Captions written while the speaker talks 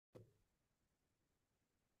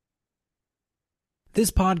This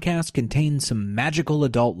podcast contains some magical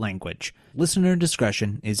adult language. Listener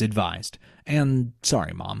discretion is advised. And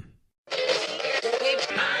sorry, Mom. You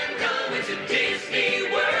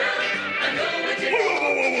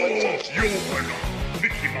are not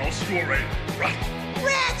Mickey Mouse, you are a rat.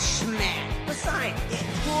 Rat smack! Besides, they're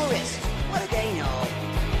tourists. What do they know?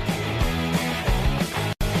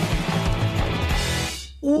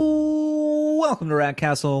 Welcome to Rat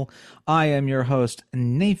Castle. I am your host,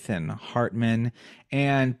 Nathan Hartman.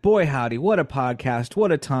 And boy, howdy, what a podcast.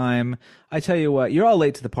 What a time. I tell you what, you're all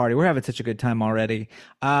late to the party. We're having such a good time already.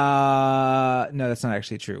 No, that's not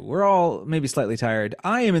actually true. We're all maybe slightly tired.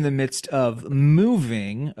 I am in the midst of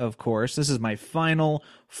moving, of course. This is my final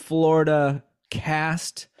Florida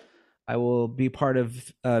cast. I will be part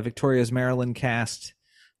of Victoria's Maryland cast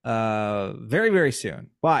very, very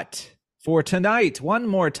soon. But for tonight, one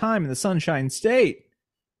more time in the Sunshine State,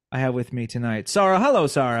 I have with me tonight Sarah. Hello,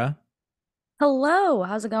 Sarah. Hello.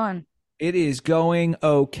 How's it going? It is going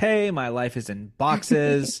okay. My life is in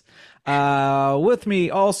boxes. With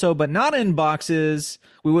me also, but not in boxes.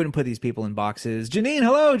 We wouldn't put these people in boxes. Janine.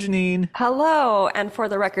 Hello, Janine. Hello. And for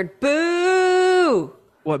the record, boo!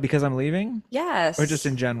 What, because I'm leaving? Yes. Or just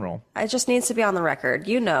in general? It just needs to be on the record.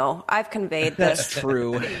 You know, I've conveyed this. That's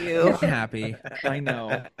true. To you. I'm happy. I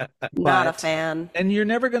know. Not a fan. And you're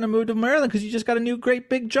never going to move to Maryland because you just got a new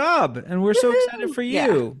great big job. And we're so excited for you.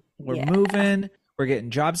 Yeah. We're moving. We're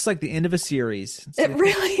getting jobs. It's like the end of a series. It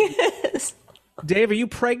really is. Dave, are you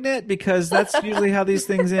pregnant? Because that's usually how these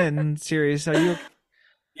things end. Series. Are you?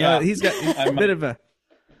 Yeah. He's got a bit of a.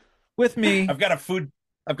 With me. I've got a food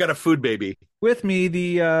baby. With me,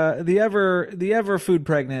 the ever food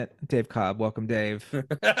pregnant Dave Cobb. Welcome, Dave.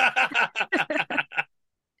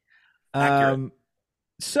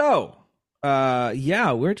 So,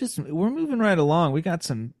 we're moving right along. We got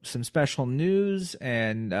some special news,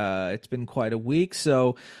 and it's been quite a week.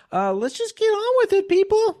 So, let's just get on with it,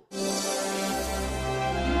 people.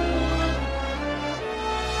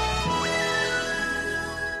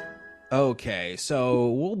 Okay,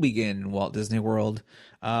 so we'll begin Walt Disney World.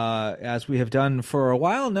 As we have done for a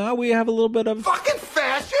while now, we have a little bit of Fucking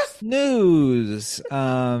fascist! news.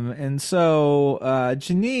 And so,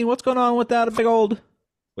 Janine, what's going on with that big old...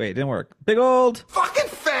 Wait, it didn't work. Big old... Fucking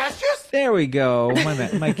fascist! There we go.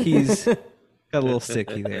 My keys got a little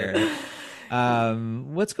sticky there.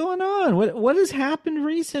 What's going on? What has happened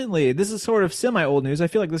recently? This is sort of semi-old news. I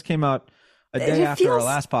feel like this came out a day after our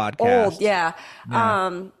last podcast. Old, yeah.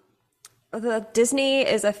 The Disney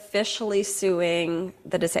is officially suing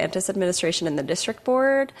the DeSantis administration and the district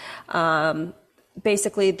board.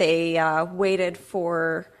 Basically, they waited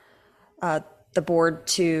for the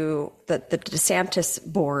DeSantis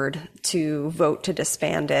board to vote to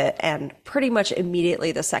disband it, and pretty much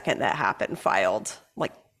immediately the second that happened, filed.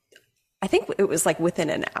 Like, I think it was like within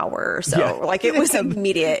an hour or so. Yeah. Like, it was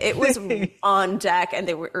immediate. It was on deck, and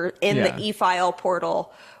they were in the e-file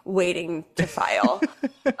portal waiting to file.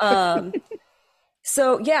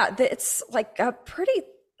 So yeah, it's like a pretty,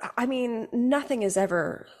 I mean, nothing is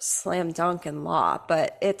ever slam dunk in law,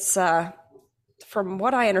 but it's, from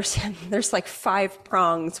what I understand, there's like 5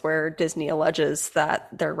 prongs where Disney alleges that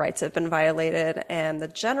their rights have been violated. And the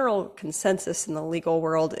general consensus in the legal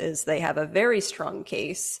world is they have a very strong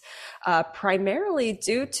case, primarily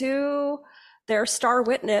due to their star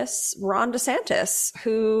witness, Ron DeSantis,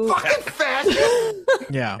 who Fucking fascist!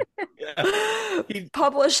 Yeah. He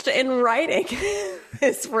published in writing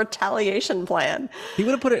his retaliation plan. He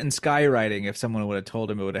would have put it in skywriting if someone would have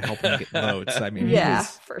told him it would have helped him get votes. I mean, Yeah,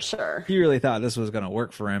 for sure. he really thought this was going to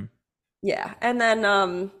work for him. Yeah. And then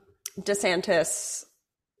DeSantis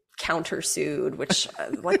countersued, which,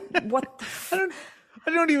 like, what the I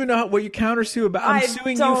don't even know what you countersue about. I'm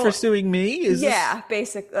suing you for suing me?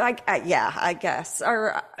 Basically. I guess.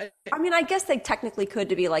 Or, I mean, I guess they technically could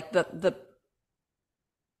to be like to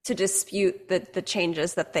dispute the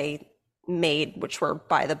changes that they made, which were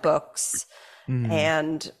by the books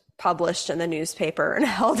and published in the newspaper and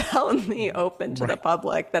held out in the open to the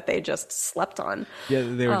public that they just slept on. Yeah,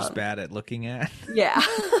 they were just bad at looking at. Yeah.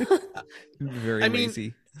 Very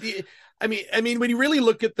lazy. I mean, when you really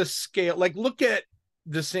look at the scale, like look at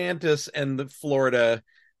DeSantis and the Florida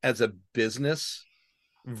as a business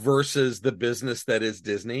versus the business that is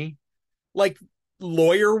Disney, like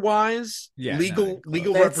lawyer wise, legal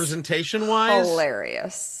representation wise,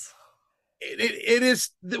 hilarious. It is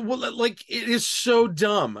like it is so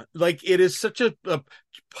dumb. Like it is such a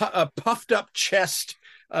puffed up chest,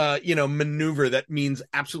 maneuver that means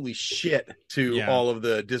absolutely shit to all of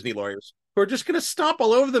the Disney lawyers. Who are just going to stomp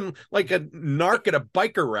all over them like a narc at a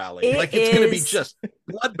biker rally. It's going to be just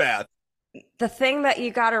bloodbath. The thing that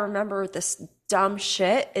you got to remember with this dumb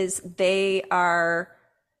shit is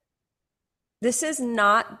this is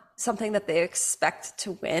not something that they expect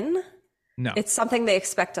to win. No. It's something they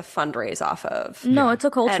expect to fundraise off of. No, Yeah. it's a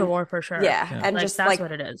culture And- war for sure. Yeah, Yeah. and Like, just that's like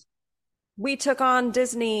what it is. we took on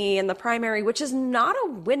Disney in the primary, which is not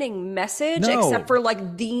a winning message, No. except for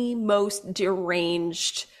like the most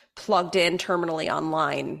deranged, plugged in, terminally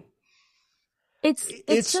online.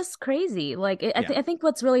 It's just crazy. Like Yeah. I think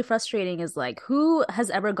what's really frustrating is like, who has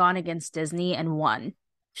ever gone against Disney and won?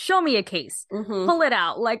 Show me a case. Mhm. Pull it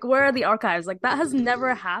out. Like, where are the archives? Like, that has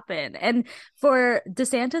never happened. And for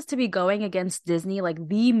DeSantis to be going against Disney, like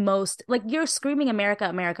the most, like, you're screaming America,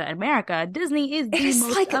 America, America. Disney is the It's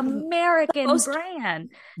most like American most brand.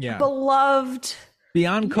 Yeah. Beloved.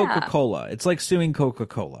 Beyond Yeah. Coca-Cola. It's like suing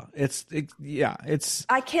Coca-Cola. It's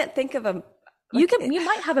I can't think of a. You like, you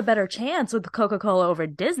might have a better chance with Coca-Cola over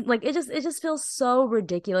Disney. Like, it just feels so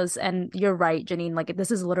ridiculous. And you're right, Janine. Like,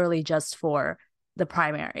 this is literally just for the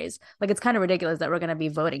primaries. Like, it's kind of ridiculous that we're going to be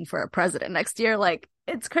voting for a president next year. Like,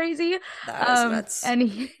 it's crazy. That is nuts.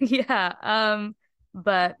 And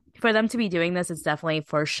but for them to be doing this, it's definitely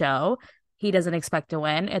for show. He doesn't expect to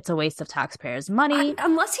win. It's a waste of taxpayers' money.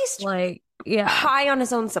 Unless he's Like, yeah, high on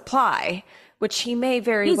his own supply, which he may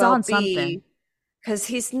very He's well on be, something. because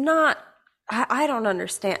he's not. I don't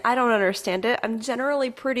understand. I don't understand it. I'm generally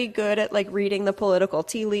pretty good at like reading the political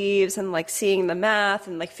tea leaves and like seeing the math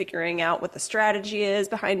and like figuring out what the strategy is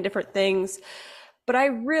behind different things. But I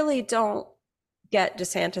really don't get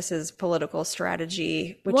DeSantis's political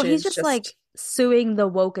strategy, which well, is he's just like suing the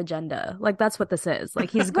woke agenda. Like, that's what this is. Like,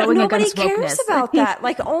 he's But going nobody against cares wokeness. about that.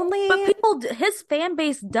 Like only. But people, his fan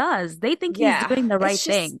base does. They think he's Yeah, doing the right it's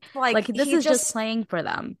just, thing. like, Like, this he is just just- playing for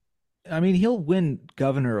them. I mean, he'll win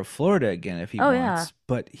governor of Florida again if he Oh, wants, yeah.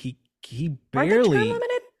 but he Aren't they term barely.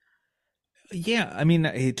 limited? Yeah, I mean,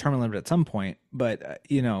 he term limited at some point, but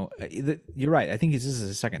you're right. I think this is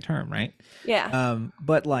his second term, right? Yeah.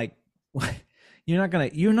 But like, you're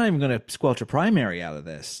not even gonna squelch a primary out of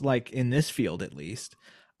this, like in this field at least.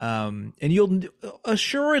 And you'll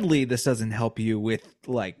assuredly this doesn't help you with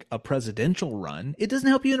like a presidential run. It doesn't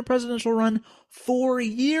help you in a presidential run 4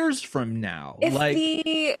 years from now. If like,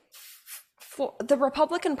 the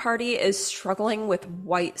Republican Party is struggling with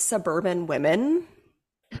white suburban women,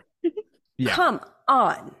 yeah, come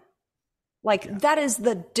on. Like that is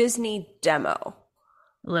the Disney demo.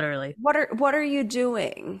 Literally. What are you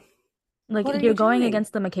doing? Like, What are you're you going doing?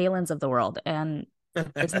 against the McKaylens of the world, and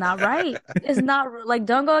it's not right. It's not, like,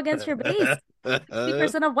 don't go against your base.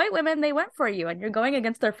 50% of white women, they went for you, and you're going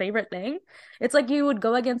against their favorite thing. It's like you would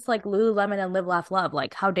go against like Lululemon and Live Laugh Love.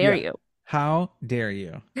 Like, how dare Yeah. you? how dare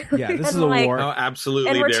you? Yeah, this And is a like- war. Oh,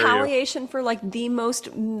 absolutely. In dare you. retaliation for like the most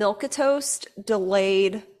milquetoast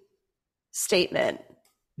delayed statement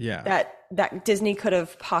Yeah, that Disney could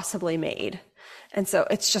have possibly made. And so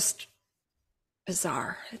it's just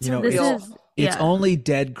bizarre. It's You know, a This real- is it's yeah. only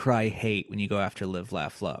dead cry hate when you go after Live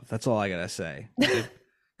Laugh Love. That's all I gotta say.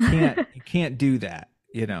 You can't do that.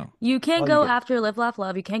 You know. You can't All go you get- after Live Laugh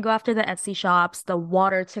Love. You can't go after the Etsy shops, the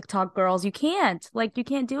water TikTok girls. You can't. Like, you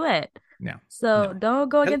can't do it. No. So No. don't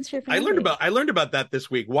go against your I family. learned about that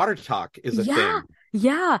this week. Water talk is a Yeah. thing.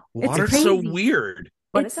 Yeah. Water It's It's so crazy. weird.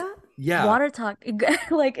 What It's is that? Yeah. Water talk.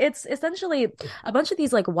 Like, it's essentially a bunch of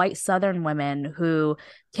these like white Southern women who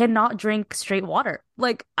cannot drink straight water.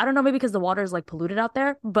 Like, I don't know, maybe because the water is like polluted out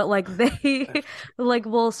there, but like they like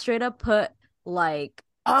will straight up put like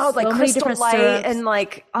Oh, like so many Crystal different Light syrups. and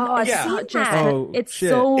like I've Yeah. seen not just that. Oh, it's shit.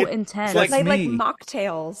 so It- intense. That's like me.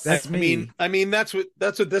 mocktails. That's me. I mean that's what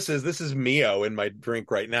this is. This is Mio in my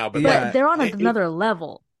drink right now. But but Yeah. they're on it- another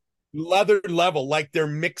level. leather level, like they're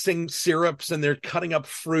mixing syrups and they're cutting up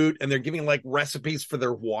fruit and they're giving like recipes for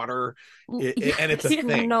their water, and it's a Yeah.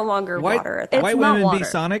 thing. No longer White- water at that It's White not women be water.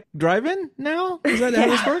 Sonic driving now? Is that how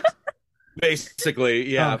this works? Basically,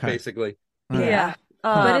 yeah, Okay. basically. All right. Yeah.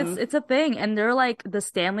 But it's a thing, and they're like the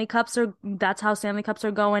Stanley Cups are. That's how Stanley Cups are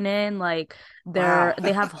going in. Like Wow.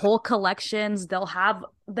 they have whole collections.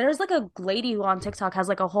 There's like a lady who on TikTok has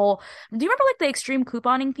like a whole. Do you remember like the extreme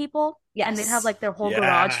couponing people? And they'd have Yes. like their whole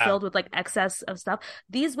garage Yeah. filled with like excess of stuff.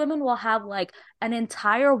 These women will have like an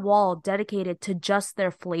entire wall dedicated to just their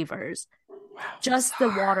flavors, just the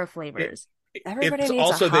water flavors. Everybody It's needs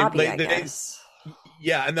also a hobby, they- I they- guess.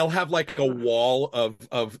 Yeah, and they'll have like a wall of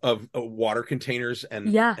water containers and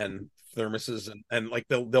Yeah. and thermoses and like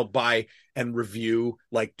they'll buy and review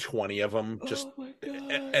like 20 of them just Oh my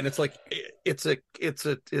God. and it's like it's a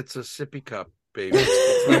sippy cup, baby.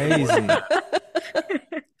 Crazy.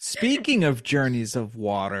 Speaking of journeys of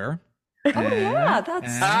water. Oh yeah,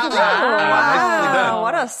 that's Ah, true. nicely done. Wow,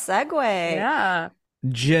 what a segue. Yeah.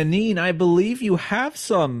 Janine, I believe you have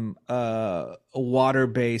some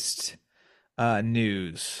water-based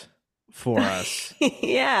news for us.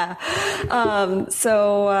 Yeah.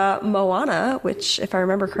 So Moana, which, if I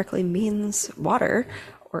remember correctly, means water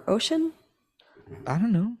or ocean. I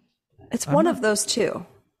don't know. It's one of those two,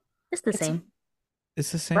 It's the same.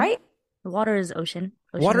 It's the same, right? Water is ocean.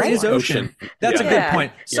 Water is is ocean. That's a good Yeah.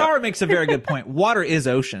 point. Sarah makes a very good point. Water is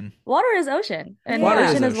ocean. Water is ocean, and Water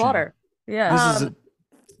is ocean is ocean. water. Yeah. This is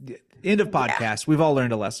end of podcast. We've all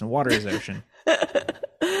learned a lesson. Water is ocean.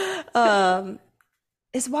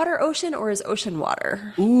 Is water ocean or is ocean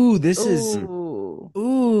water? Ooh, this is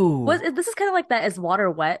Ooh. This is kind of like that is water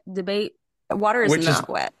wet debate. Water is Which is- not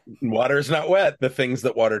wet. Water is not wet. The things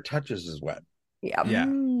that water touches is wet. Yeah. yeah.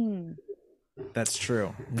 Mm. That's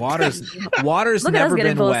true. Water's Look at us never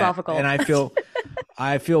getting been wet, philosophical. and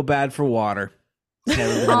I feel bad for water. It's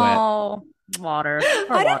never been wet. Oh, water. Or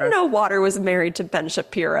I water. didn't know water was married to Ben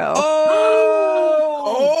Shapiro.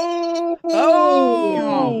 Oh!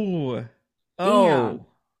 Oh! Oh!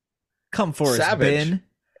 Come for us, Savage. Ben.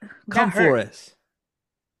 Come That for hurt. us.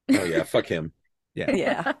 Oh yeah, fuck him. Yeah.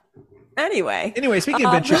 Yeah. Anyway, Anyway, speaking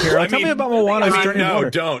of Ben Shapiro, tell me about Moana's journey. no, water.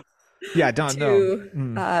 don't. Yeah, don't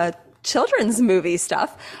to children's movie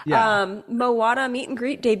stuff. Yeah. Moana meet and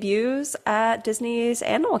greet debuts at Disney's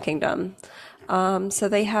Animal Kingdom. So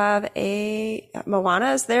they have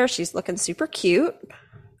Moana is there. She's looking super cute.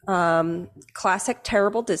 Classic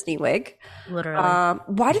terrible Disney wig. Literally.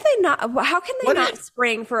 Why do they not? How can they What not is-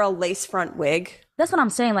 spring for a lace front wig? That's what I'm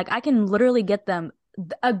saying. Like, I can literally get them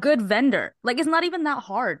a good vendor. Like, it's not even that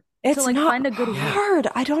hard It's to like not find a good wig. hard.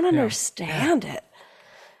 I don't understand it.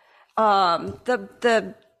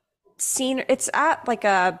 The scene, it's at like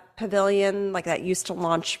a pavilion like that used to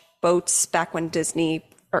launch boats back when Disney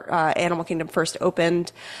or Animal Kingdom first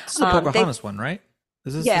opened. This is the Pocahontas one, right?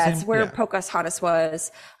 Is this the Yeah, same? it's where Pocahontas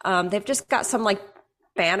was. They've just got some like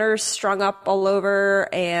banners strung up all over,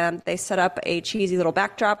 and they set up a cheesy little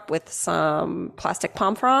backdrop with some plastic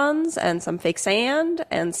palm fronds and some fake sand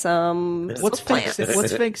and some What's plants.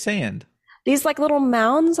 What's fake sand? These like little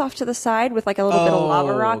mounds off to the side with like a little bit of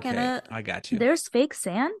lava rock in okay. it. I got you. There's fake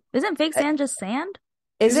sand? Isn't fake sand just sand?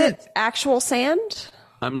 Is Is it actual sand?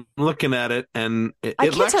 I'm looking at it, and it I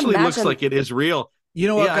can't actually looks imagine- like it is real. You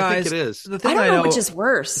know what, Yeah, I guys? think it is. The thing I don't know know which is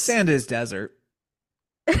worse. sand is desert.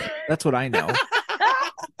 That's what I know.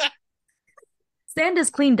 Sand is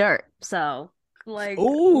clean dirt. So, like,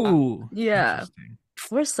 Ooh. yeah. Interesting.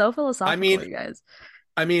 We're so philosophical, I mean- you guys.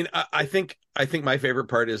 I mean, I think my favorite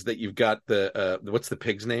part is that you've got the what's the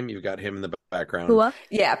pig's name? You've got him in the background. Pua?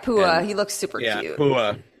 Yeah, Pua. And- he looks super Yeah, cute.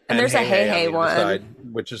 Pua. And there's a Hey on Hey the other one. side,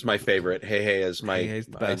 which is my favorite. Hey Hey is my Hey Hey's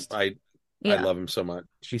the best. I Yeah. love him so much.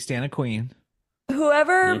 We stand a queen.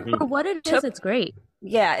 Whoever Mhm. For what it is, Took- it's great.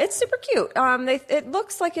 Yeah, it's super cute. It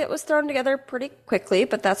looks like it was thrown together pretty quickly,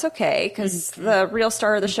 but that's okay because the real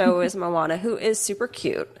star of the show is Moana, who is super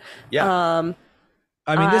cute. Yeah.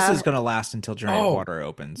 I mean, this is going to last until Giant Oh. Water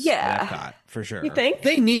opens. Yeah. at Epcot, for sure. You think?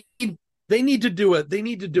 They need to do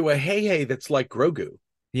a Hey Hey that's like Grogu,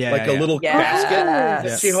 Yeah, like yeah, a yeah. little Yes. basket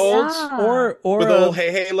that she holds Yeah. or with a a little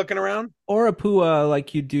Hey Hey looking around. or a Pua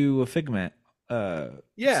like you do a Figment. Yeah,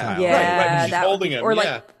 Style. Yeah, right. She's that would holding be- him. or yeah.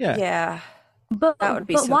 like Yeah. yeah. But That would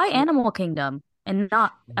be but so why cute. Animal Kingdom and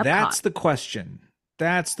not Epcot? That's the question.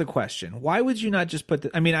 That's the question. Why would you not just put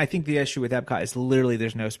I mean, I think the issue with Epcot is literally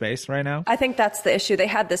there's no space right now. I think that's the issue. They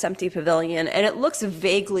had this empty pavilion, and it looks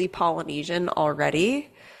vaguely Polynesian already.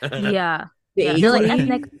 Yeah. Yeah, They're like vaguely.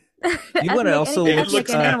 ethnic. You know what else ethnic, looks- ethnic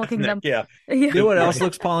in Animal Kingdom. Yeah, You know what else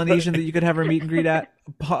looks Polynesian that you could have her meet and greet at?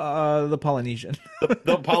 The Polynesian.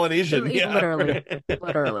 the Polynesian. Yeah, Literally.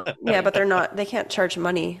 Literally. Yeah, but they're not. They can't charge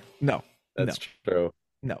money. No. that's true.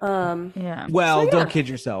 No. Yeah. Well, so yeah. don't kid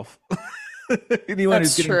yourself. Anyone who's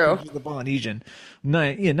That's getting true. pictures of the Polynesian,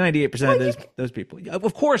 98% of those people.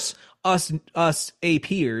 Of course, us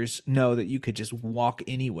APers know that you could just walk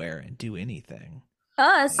anywhere and do anything.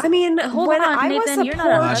 Us. I mean, Hold when on, I Nathan, was a you're not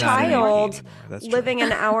poor a- I'm not an AP child anymore. That's true. living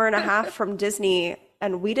an hour and a half from Disney,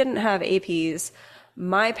 and we didn't have APs,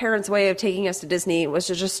 my parents' way of taking us to Disney was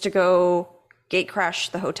to go gate crash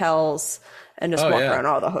the hotels and just Oh, walk yeah. around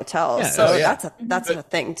all the hotels. Yeah, so oh, yeah. that's a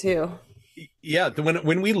thing too. Yeah,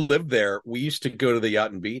 when we lived there, we used to go to the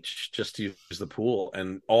yacht and beach just to use the pool,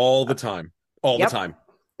 and all the time, Yep. the time.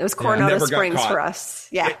 It was Never Coronado got Springs caught. for us.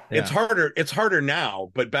 Yeah. It's harder. It's harder now,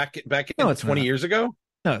 but back No, in it's 20 not. years ago,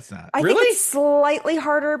 No, it's not. I think Really? it's slightly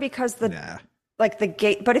harder because Nah. the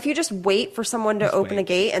gate, but if you just wait for someone to Just open a wait.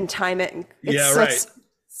 gate and time it, it's, Yeah, so right. it's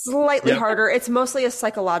slightly Yep. harder. It's mostly a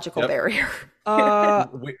psychological Yep. barrier.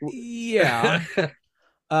 Yeah.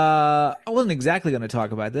 I wasn't exactly going to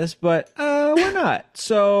talk about this, but why not?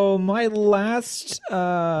 So my last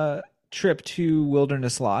trip to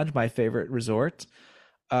Wilderness Lodge, my favorite resort,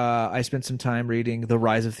 I spent some time reading The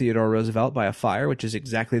Rise of Theodore Roosevelt by a Fire, which is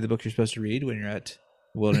exactly the book you're supposed to read when you're at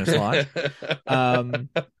Wilderness Lodge.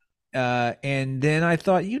 And then I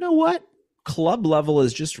thought, you know what? Club Level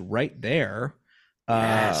is just right there.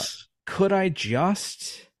 Yes. Could I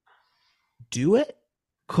just do it?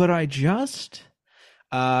 Could I just?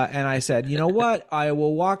 And I said, you know what? I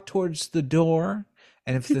will walk towards the door.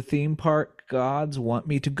 And if the theme park gods want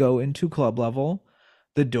me to go into Club Level,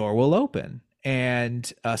 the door will open.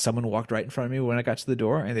 And someone walked right in front of me when I got to the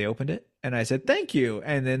door, and they opened it. And I said, thank you.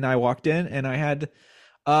 And then I walked in, and I had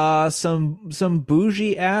some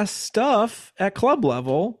bougie ass stuff at Club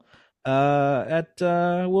Level at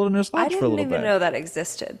Wilderness Lodge for a little bit. I didn't even know that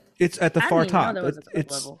existed. It's at the I far didn't even know top. there was a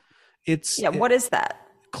Club Level. Yeah, what is that?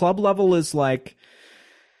 Club Level is like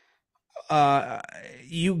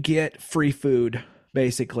you get free food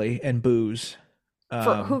basically and booze.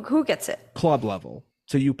 For who gets it? Club Level.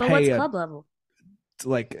 So you But pay what's Club Level?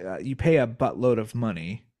 like you pay a buttload of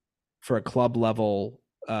money for a Club Level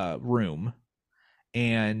room,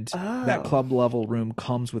 and that Club Level room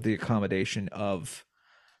comes with the accommodation of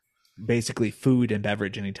basically food and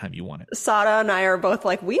beverage anytime you want it. Sada and I are both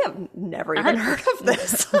like, we have never even heard of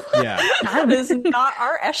this. Yeah. That is not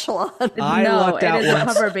our echelon. I No, lucked it out is a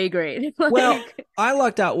once. cover B grade. Well, I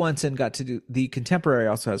lucked out once and got to do the Contemporary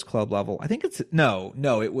also has Club Level. I think it's no,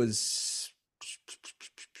 it was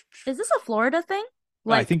Is this a Florida thing?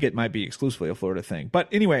 I think it might be exclusively a Florida thing. But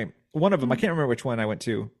anyway, one of them, I can't remember which one I went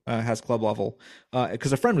to, has Club Level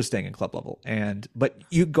because a friend was staying in Club Level. But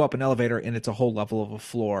you go up an elevator and it's a whole level of a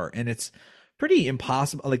floor, and it's pretty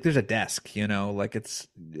impossible. Like there's a desk, like it's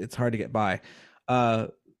hard to get by.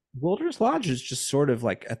 Wilderness Lodge is just sort of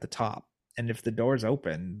like at the top. And if the door's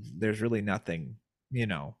open, there's really nothing,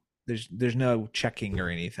 there's no checking or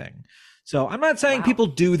anything. So I'm not saying people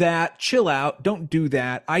do that. Chill out. Don't do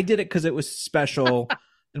that. I did it because it was special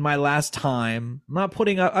in my last time. I'm not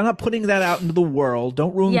putting that out into the world.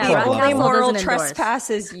 Don't ruin Yeah, Club Rat Level. Only Castle moral doesn't endorse. trespass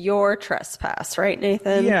is your trespass, right,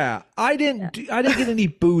 Nathan? Yeah, I didn't get any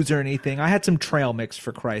booze or anything. I had some trail mix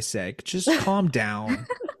for Christ's sake. Just calm down.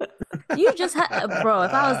 You just had, bro,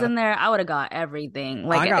 if I was in there, I would have got everything.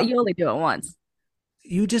 Like, you only do it once.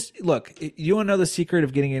 You just look. You want to know the secret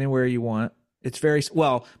of getting anywhere you want? It's very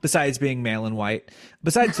well. Besides being male and white,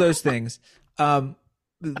 besides those things, the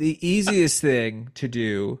easiest thing to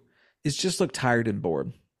do is just look tired and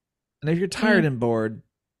bored. And if you're tired and bored,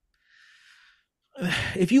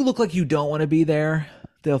 if you look like you don't want to be there,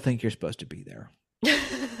 they'll think you're supposed to be there.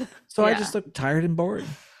 So I just looked tired and bored.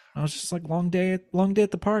 I was just like long day at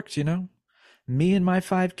the parks, Me and my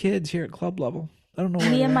 5 kids here at Club Level. I don't know.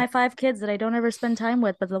 Me and my 5 kids that I don't ever spend time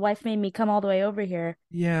with, but the wife made me come all the way over here.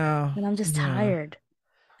 Yeah. And I'm just tired.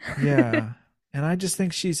 Yeah. And I just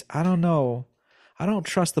think I don't know. I don't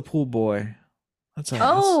trust the pool boy. That's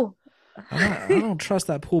all. I don't trust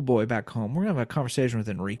that pool boy back home. We're going to have a conversation with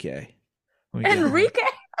Enrique. Enrique?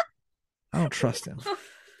 I don't trust him.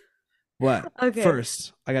 What? Okay.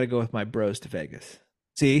 First, I got to go with my bros to Vegas.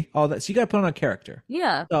 See? All that. So you got to put on a character.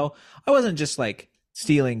 Yeah. So I wasn't just like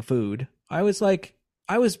stealing food. I was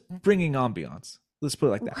bringing ambiance. Let's put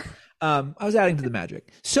it like that. I was adding to the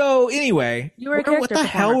magic. So anyway, You were a what the character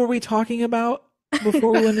hell performer. were we talking about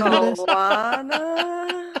before we went into this?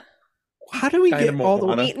 Moana. How do we Kinda get all the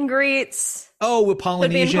Moana. Meet and greets. Oh, with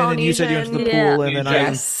Polynesian, and you said you went to the pool, Yeah. and then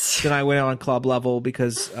Yes. I went on Club Level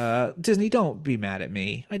because Disney. Don't be mad at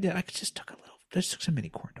me. I just took some mini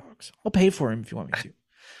corn dogs. I'll pay for them if you want me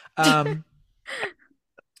to.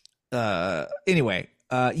 Anyway.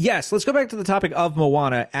 Yes, let's go back to the topic of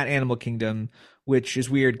Moana at Animal Kingdom, which is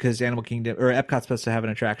weird because Animal Kingdom or Epcot's supposed to have an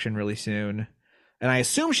attraction really soon, and I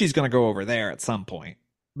assume she's going to go over there at some point.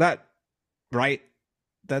 Right?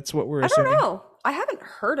 That's what we're assuming. I don't know. I haven't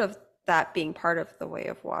heard of that being part of the Way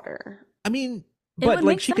of Water. I mean, It but would like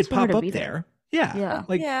make she sense could for her pop to up be there. there. Yeah.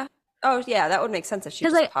 Yeah. Yeah. Oh, yeah. That would make sense if she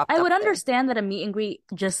Because just popped I would up there. understand that a meet and greet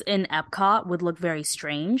just in Epcot would look very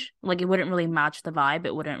strange. Like it wouldn't really match the vibe.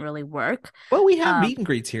 It wouldn't really work. Well, we have meet and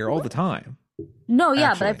greets here all the time. No,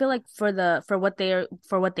 yeah, but I Actually. feel like for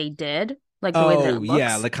what they did, like the way that it looks,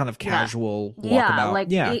 yeah, like kind of casual walkabout. yeah, like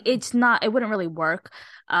yeah. it's not. It wouldn't really work.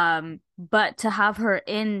 But to have her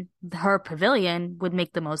in her pavilion would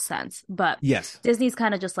make the most sense. But Yes. Disney's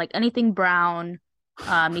kind of just like anything brown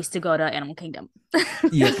needs to go to Animal Kingdom.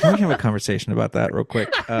 Yeah, can we have a conversation about that real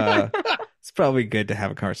quick? It's probably good to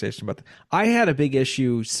have a conversation about that. I had a big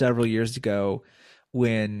issue several years ago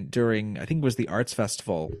when during, I think it was the Arts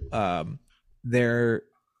Festival,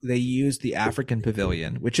 they used the African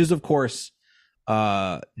Pavilion, which is of course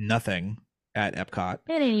nothing at Epcot.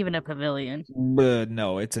 It ain't even a pavilion.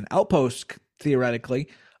 No, it's an outpost theoretically.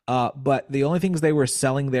 But the only things they were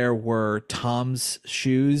selling there were Tom's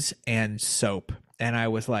shoes and soap, and I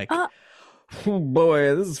was like, oh,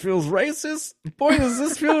 "Boy, this feels racist. Boy, does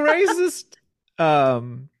this feel racist."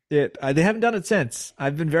 They haven't done it since.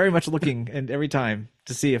 I've been very much looking and every time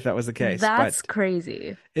to see if that was the case. That's but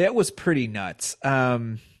crazy. It was pretty nuts.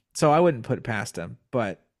 So I wouldn't put it past them.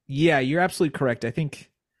 But yeah, you're absolutely correct. I think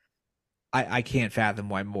I can't fathom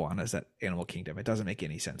why Moana's at Animal Kingdom. It doesn't make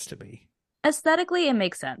any sense to me. Aesthetically, it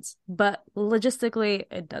makes sense, but logistically,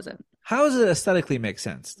 it doesn't. How does it aesthetically make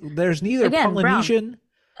sense? There's neither Again, Polynesian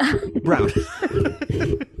brown.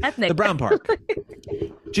 Ethnic. The brown park.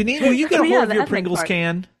 Janine, will you get a hold of the your ethnic Pringles part.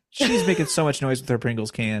 can? She's making so much noise with her Pringles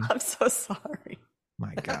can. I'm so sorry.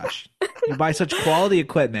 My gosh. You buy such quality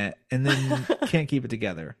equipment and then can't keep it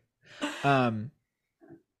together.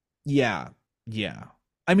 Yeah.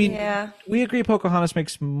 I mean, we agree Pocahontas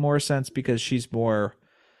makes more sense because she's more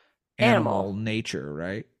animal nature,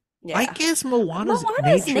 right? Yeah. I guess Moana's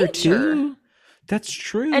nature. nature too. That's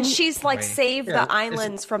true. And she's like saved Yeah, the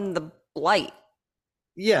islands from the blight.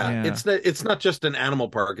 Yeah, Yeah. it's not just an animal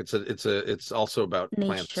park. It's also about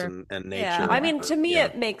plants Nature. and nature. Yeah, I mean, to me,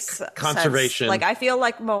 it makes Conservation. sense. Like, I feel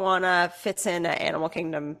like Moana fits in at Animal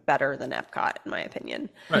Kingdom better than Epcot, in my opinion.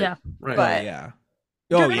 Right. Yeah. Right. But- yeah.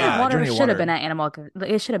 Journey Oh of yeah, Water Journey of should have Water. been at Animal.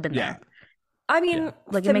 It should have been Yeah. there. I mean,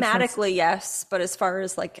 Like, it makes sense. thematically, yes, but as far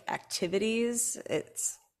as like activities,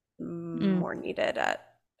 it's more needed at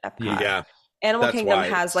Epcot. Yeah. Animal That's Kingdom why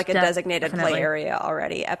has like a it's- designated definitely. play area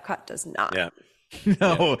already. Epcot does not. Yeah.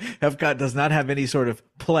 No, Epcot does not have any sort of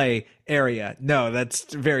play area. No,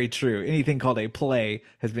 that's very true. Anything called a play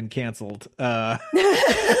has been canceled.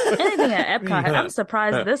 Anything at Epcot. I'm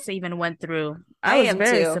surprised this even went through. I was am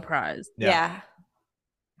very too. surprised. Yeah.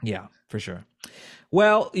 Yeah, for sure.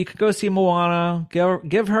 Well, you could go see Moana.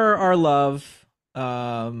 Give her our love.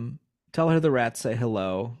 Tell her the rats say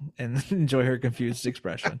hello and enjoy her confused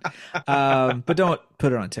expression. But don't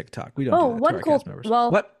put it on TikTok. We don't. Oh, do that to one our cool. cast members.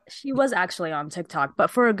 Well, What? she was actually on TikTok, but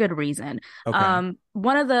for a good reason. Okay.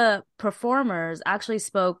 One of the performers actually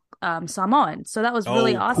spoke Samoan, so that was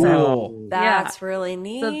really awesome. Cool. That's really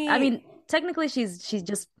neat. So I mean, technically, she's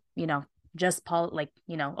just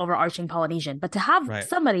overarching Polynesian, but to have Right.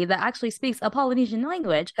 somebody that actually speaks a Polynesian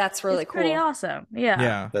language, that's really is cool. pretty awesome. Yeah.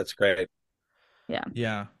 Yeah. That's great.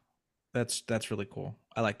 Yeah. That's really cool.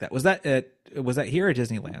 I like that. Was that here at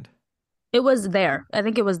Disneyland? It was there. I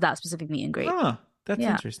think it was that specific meet and greet. Huh. That's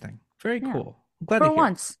Yeah. interesting. Very Yeah. cool. I'm glad to For hear.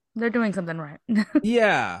 once, they're doing something right.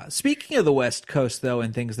 Yeah. Speaking of the West Coast, though,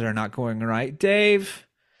 and things that are not going right, Dave,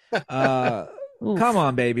 Oof. come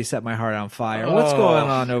on, baby, set my heart on fire. What's going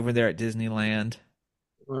on over there at Disneyland?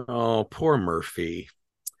 Oh, poor Murphy.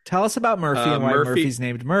 Tell us about Murphy and why Murphy- Murphy's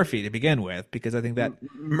named Murphy to begin with, because I think that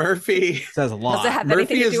Murphy. says a lot. Does it have Murphy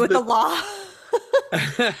anything to is do with the- the law?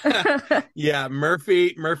 Yeah,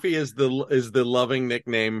 Murphy is the loving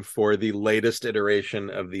nickname for the latest iteration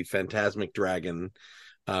of the Phantasmic Dragon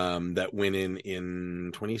that went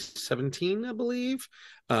in 2017, I believe.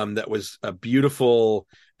 That was a beautiful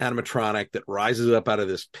animatronic that rises up out of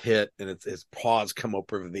this pit, and its paws come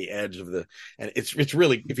over the edge of the. And it's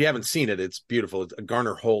really, if you haven't seen it, it's beautiful. It's a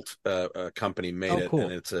Garner Holt company made it, cool.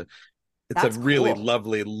 and it's That's a really cool.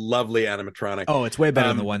 lovely animatronic. Oh, it's way better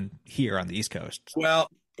than the one here on the East Coast. Well,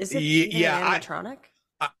 Is it Ye- even yeah, an I- animatronic?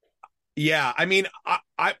 yeah. I mean,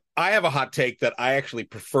 I have a hot take that I actually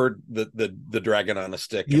preferred the dragon on a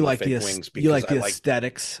stick. You and like the the fake wings because you like the I like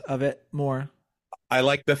aesthetics of it more. I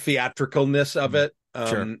like the theatricalness of it.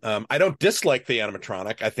 Sure. I don't dislike the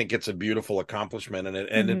animatronic. I think it's a beautiful accomplishment, and it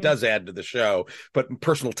Mhm. does add to the show. But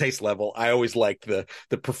personal taste level, I always like the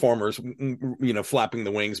performers, flapping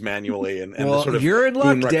the wings manually and Well, the sort of you're in luck,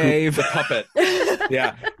 Boon Raku- Dave. the puppet.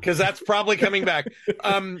 Yeah, because that's probably coming back.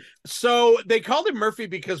 So they called him Murphy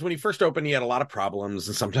because when he first opened, he had a lot of problems,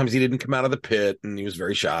 and sometimes he didn't come out of the pit, and he was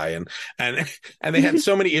very shy, and they had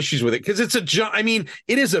so many issues with it because it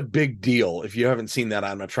is a big deal if you haven't seen that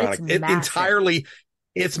animatronic. It's massive.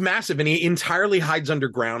 It's massive, and he entirely hides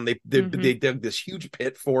underground. They dug this huge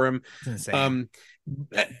pit for him. It's insane.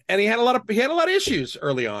 And he had a lot of issues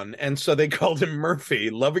early on, and so they called him Murphy,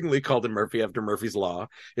 lovingly called him Murphy after Murphy's Law.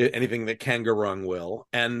 Anything that can go wrong will,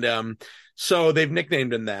 and so they've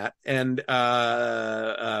nicknamed him that. And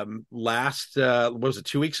last what was it,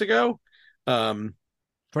 2 weeks ago?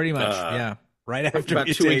 Pretty much, yeah. Right after About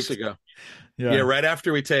we 2 weeks taped. ago. Yeah. Yeah, right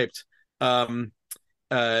after we taped.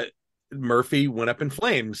 Murphy went up in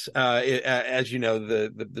flames. As you know,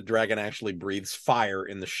 the dragon actually breathes fire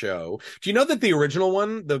in the show. Do you know that the original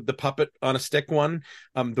one, the puppet on a stick one,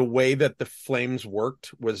 the way that the flames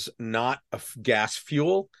worked was not a gas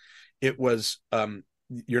fuel. It was,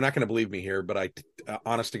 you're not going to believe me here, but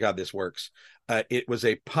honest to God, this works. It was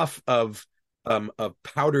a puff of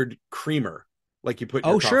powdered creamer, like you put in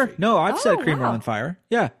your coffee. Sure. No, I've set creamer on fire.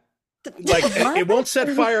 Yeah. Like it won't set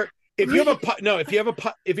fire. If you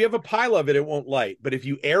have a pile of it, it won't light. But if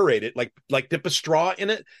you aerate it, like dip a straw in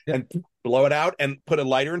it and blow it out and put a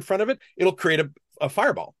lighter in front of it, it'll create a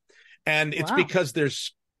fireball. And it's because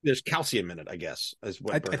there's calcium in it, I guess. Is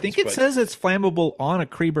what I think it says it's flammable on a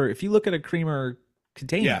creamer. If you look at a creamer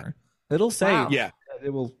container, it'll say it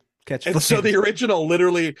will catch flames. And so the original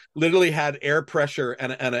literally had air pressure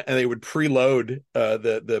and they would preload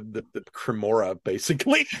the cremora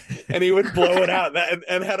basically, and he would blow it out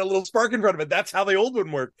and had a little spark in front of it. That's how the old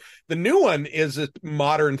one worked. The new one is a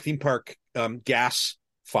modern theme park gas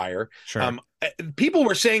fire. Sure. People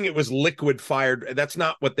were saying it was liquid fired. That's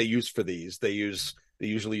not what they use for these. They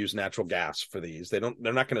usually use natural gas for these. They're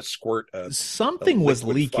not going to squirt something was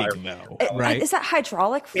leaking though, right? Is that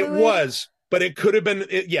hydraulic fluid? It was. But it could have been,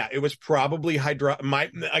 it was probably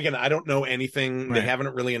again, I don't know anything. Right. They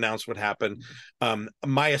haven't really announced what happened.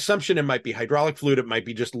 My assumption, it might be hydraulic fluid. It might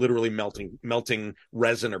be just literally melting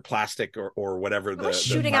resin or plastic or whatever. It was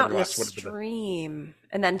shooting out in a stream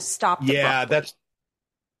and then stopped. Yeah,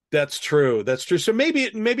 that's true. That's true. So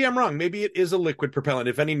maybe I'm wrong. Maybe it is a liquid propellant.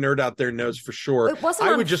 If any nerd out there knows for sure, it wasn't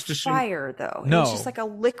on fire though. No. It was just like a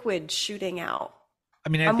liquid shooting out. I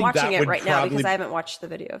mean, I'm watching it right now because I haven't watched the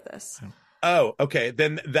video of this. Oh, okay.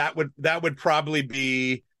 Then that would probably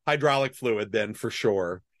be hydraulic fluid then for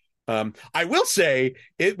sure. I will say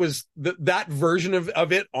it was that version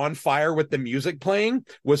of it on fire with the music playing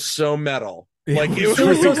was so metal. Like it was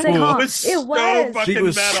so cool. It was so fucking she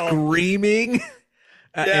was metal. Screaming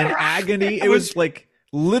in agony. It was like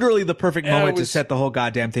literally the perfect moment to set the whole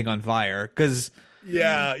goddamn thing on fire. Because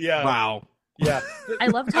wow. Yeah. I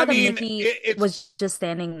loved how Mickey was just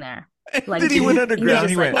standing there. Like, then he went underground.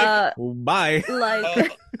 He went, bye.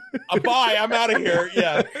 Like, bye. I'm out of here.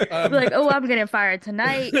 Yeah. Like, I'm getting fired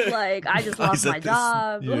tonight. Like, I just lost my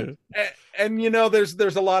job. Yeah. And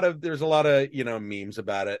there's a lot of memes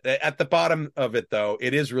about it. At the bottom of it, though,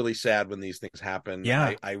 it is really sad when these things happen.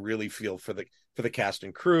 Yeah. I really feel for the cast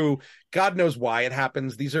and crew. God knows why it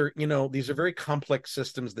happens. These are very complex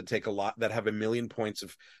systems that take a lot, that have a million points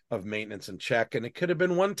of maintenance and check. And it could have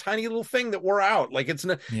been one tiny little thing that wore out. Like it's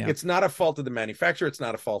not a fault of the manufacturer. It's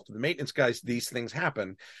not a fault of the maintenance guys. These things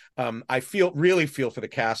happen. I really feel for the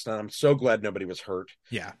cast, and I'm so glad nobody was hurt.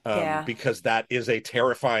 Yeah. Because that is a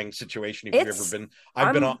terrifying situation. If you've ever been,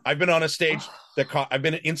 I've been on a stage I've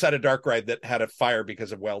been inside a dark ride that had a fire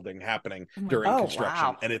because of welding happening during construction.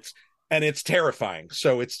 Wow. And it's terrifying.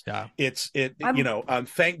 So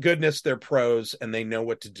thank goodness they're pros and they know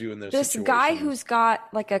what to do in those situations. This guy who's got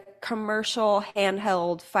like a commercial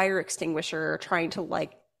handheld fire extinguisher trying to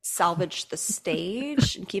like salvage the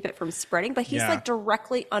stage and keep it from spreading, but he's like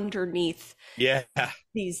directly underneath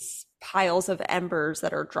these piles of embers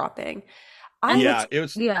that are dropping. I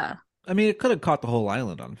mean, it could have caught the whole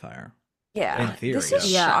island on fire. Yeah, in theory, this is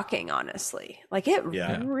shocking, honestly. Like it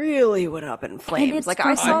really went up in flames. Like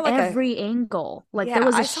I saw like every angle. Like there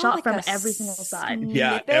was a shot from every single side.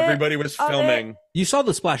 Yeah, everybody was filming. You saw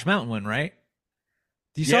the Splash Mountain one, right?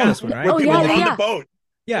 You saw this one, right? Where people were on the boat.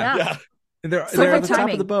 Yeah. And they're at the top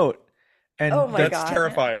of the boat. And that's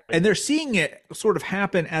terrifying. And they're seeing it sort of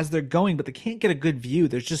happen as they're going, but they can't get a good view.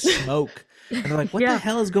 There's just smoke. And they're like, what the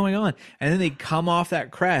hell is going on? And then they come off that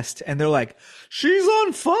crest and they're like, she's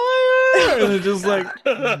on fire. And they just like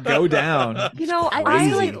go down. I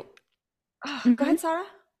like, go ahead, Sarah.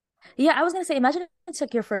 Yeah, I was going to say, imagine it's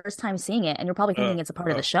like your first time seeing it and you're probably thinking it's a part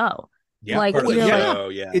of the show. Yeah, like, it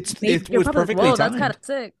was perfectly timed. That's kind of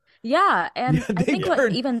sick. Yeah, and I think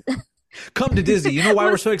even... Come to Disney. You know why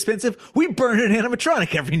we're so expensive? We burn an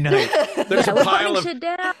animatronic every night. There's a pile of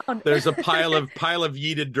down. There's a pile of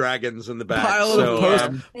yeeted dragons in the back.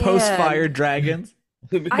 Post-fire dragons.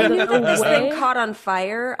 I knew that this thing caught on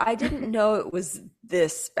fire. I didn't know it was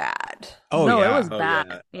this bad. Oh no, yeah, it was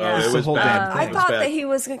bad. Yeah, it was bad. I thought that he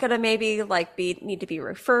was going to maybe like need to be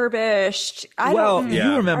refurbished.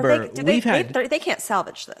 You remember they can't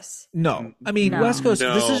salvage this. No, I mean West Coast.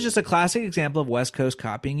 No. This is just a classic example of West Coast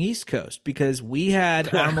copying East Coast because we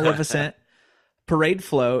had our Maleficent parade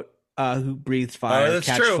float who breathes fire,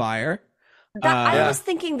 catch fire. I was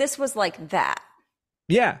thinking this was like that.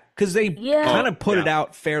 Yeah, because they kind of put it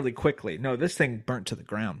out fairly quickly. No, this thing burnt to the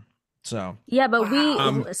ground. So Yeah, but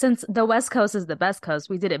Wow. we since the West Coast is the best coast,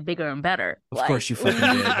 we did it bigger and better. of course you fucking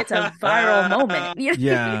We did. it's a viral moment.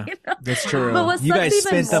 Yeah, You know? that's But true. what You sucks guys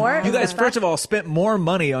even spent more you is the guys first fact, of all spent more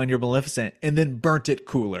money on your Maleficent and then burnt it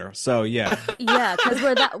cooler. So yeah. yeah, because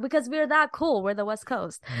we're that cool. We're the West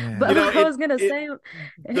Coast. Yeah. But You know, what I was gonna it say,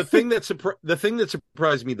 the thing that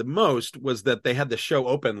surprised me the most was that they had the show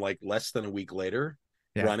open like less than a week later,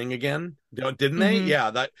 Yeah. running again. Didn't they? Mhm. Yeah,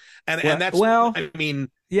 that Well, and that's well, I mean,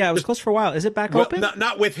 yeah, it was closed for a while. Is it back well, open?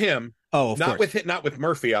 not with him, Oh, of not course. with him, not with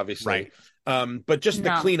Murphy, obviously. Right. But just the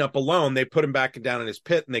No. cleanup alone, they put him back down in his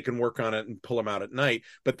pit, and they can work on it and pull him out at night.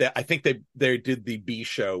 But I think they did the B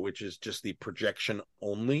show, which is just the projection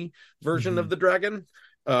only version Mhm. of the dragon.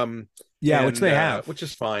 Yeah, which they have. which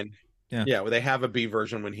is fine. Yeah. Well, they have a B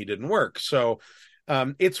version when he didn't work. So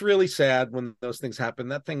it's really sad when those things happen.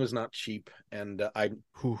 That thing was not cheap, and I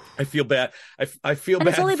feel bad. I feel and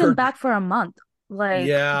bad it's only for been back for a month. Like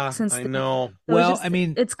yeah, since I know. it was Well, just- I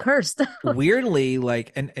mean, it's cursed. weirdly,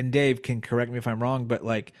 like, and Dave can correct me if I'm wrong, but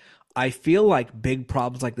like, I feel like big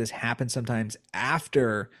problems like this happen sometimes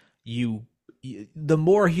after the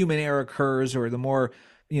more human error occurs, or the more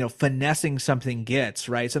finessing something gets,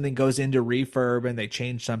 right? Something goes into refurb and they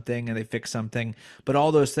change something and they fix something, but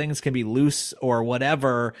all those things can be loose or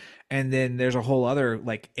whatever, and then there's a whole other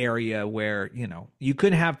like area where you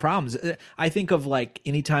could have problems. I think of like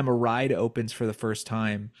anytime a ride opens for the first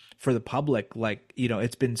time for the public, like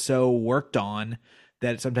it's been so worked on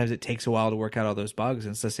that sometimes it takes a while to work out all those bugs.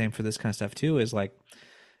 And it's the same for this kind of stuff too, is like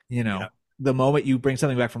the moment you bring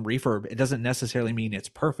something back from refurb, it doesn't necessarily mean it's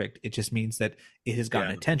perfect. It just means that it has gotten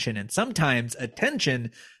attention, and sometimes attention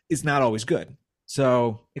is not always good.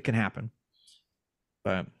 So it can happen.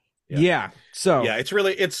 But so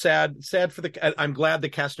it's sad for I'm glad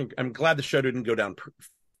the show didn't go down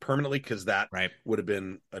permanently, because that would have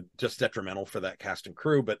been just detrimental for that cast and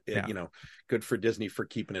crew. But good for Disney for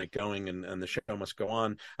keeping it going, and the show must go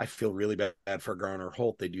on. I feel really bad for Garner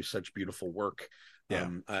Holt. They do such beautiful work.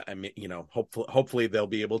 I mean, hopefully they'll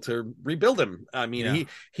be able to rebuild him. I mean,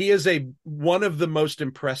 he is one of the most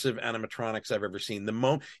impressive animatronics I've ever seen.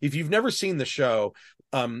 If you've never seen the show,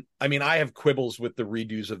 I mean, I have quibbles with the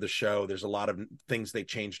redos of the show. There's a lot of things they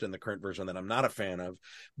changed in the current version that I'm not a fan of,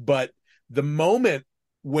 but the moment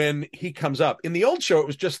when he comes up in the old show, it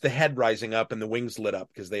was just the head rising up and the wings lit up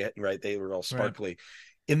because they were all sparkly. Right.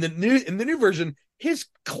 In the new version, his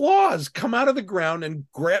claws come out of the ground and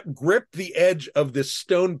grip the edge of this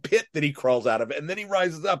stone pit that he crawls out of, and then he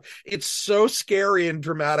rises up. It's so scary and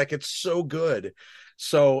dramatic. It's so good.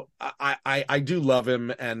 So I do love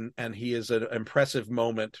him, and he is an impressive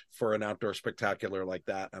moment for an outdoor spectacular like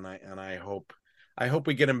that. And I hope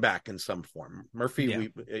we get him back in some form. Murphy,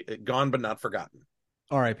 gone but not forgotten.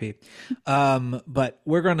 R.I.P. But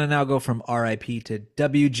we're going to now go from R.I.P. to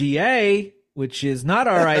WGA, which is not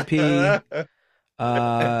R.I.P.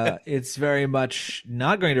 It's very much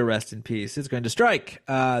not going to rest in peace. It's going to strike.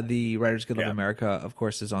 The Writers Guild of America, of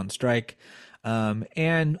course, is on strike.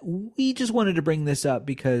 And we just wanted to bring this up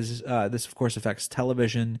because this, of course, affects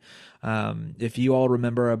television. If you all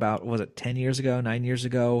remember about, was it 9 years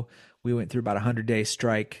ago, we went through about 100-day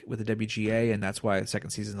strike with the WGA, and that's why the second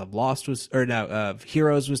season of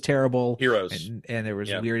Heroes was terrible. And there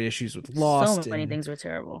was weird issues with Lost. So many things were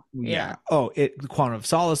terrible. Yeah. Oh, Quantum of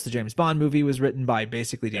Solace, the James Bond movie, was written by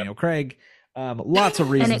basically Daniel Craig. Lots of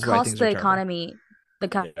reasons and it why cost things the are terrible. economy, the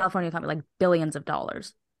California economy, like billions of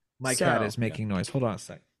dollars. My cat is making noise. Hold on a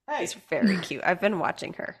sec. She's very cute. I've been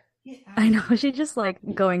watching her. I know, she's just like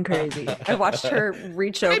going crazy. I watched her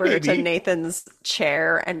reach over to Nathan's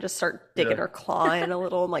chair and just start digging her claw in a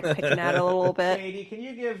little and like picking at it a little bit. Katie, can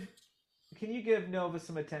you give Nova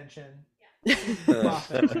some attention? It's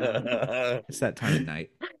that time of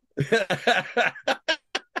night.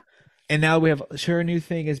 And now we have her new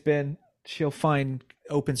thing has been she'll find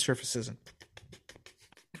open surfaces and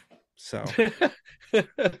so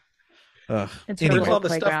it's anyway. All the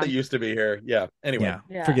stuff that used to be here. Yeah. Anyway.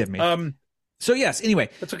 Yeah. Forgive me. So yes, anyway.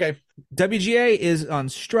 That's okay. WGA is on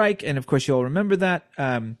strike, and of course you'll remember that.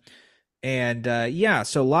 So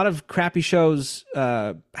a lot of crappy shows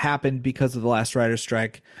happened because of the last writer's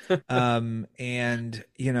strike. And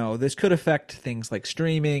this could affect things like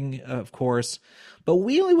streaming, of course. But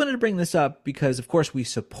we only wanted to bring this up because of course we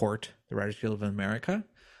support the Writers Guild of America.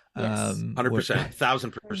 Yes. 100%,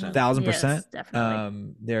 1000%. 1000%. Yes,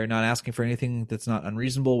 definitely. They're not asking for anything that's not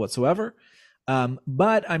unreasonable whatsoever.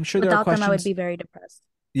 But I'm sure there are Without questions. them, I would be very depressed.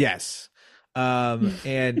 Yes.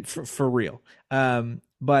 And for real.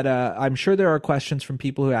 But I'm sure there are questions from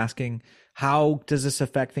people who are asking, how does this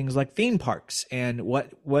affect things like theme parks, and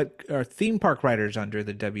what are theme park writers under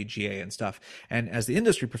the WGA and stuff? And as the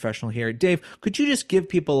industry professional here, Dave, could you just give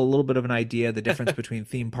people a little bit of an idea of the difference between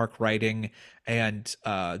theme park writing and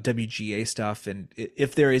WGA stuff, and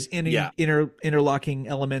if there is any interlocking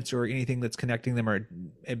elements or anything that's connecting them, or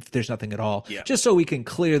if there's nothing at all, just so we can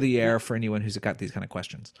clear the air for anyone who's got these kind of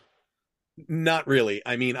questions. Not really.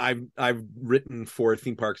 I mean, I've written for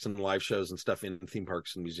theme parks and live shows and stuff in theme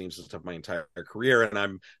parks and museums and stuff my entire career,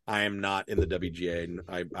 and I am not in the WGA,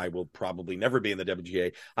 and I will probably never be in the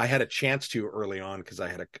WGA. I had a chance to early on because I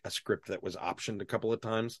had a script that was optioned a couple of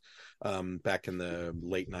times back in the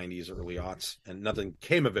late 90s, early aughts, and nothing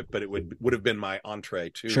came of it, but it would have been my entree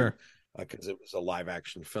too, sure, because it was a live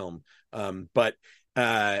action film.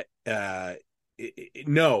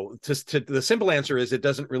 No, the simple answer is it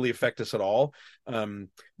doesn't really affect us at all.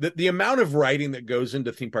 The amount of writing that goes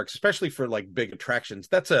into theme parks, especially for like big attractions,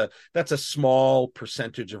 that's a small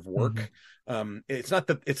percentage of work. It's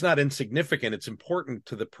not insignificant. It's important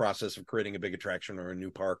to the process of creating a big attraction or a new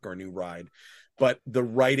park or a new ride. But the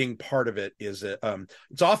writing part of it is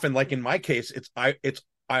it's often, like in my case,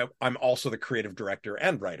 I'm also the creative director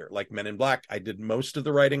and writer. Like Men in Black, I did most of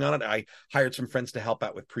the writing on it. I hired some friends to help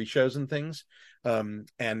out with pre-shows and things.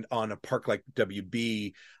 And on a park like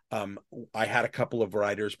WB, I had a couple of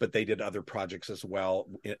writers, but they did other projects as well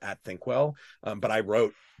at Thinkwell. But I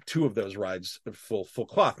wrote 2 of those rides full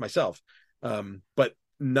cloth myself. But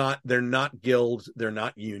they're not guild, they're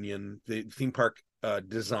not union. The theme park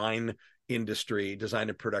design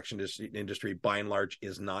and production industry by and large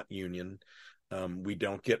is not union. We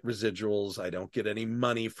don't get residuals. I don't get any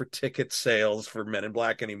money for ticket sales for Men in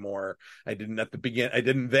Black anymore. I didn't at the beginning. I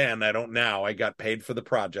didn't then. I don't now. I got paid for the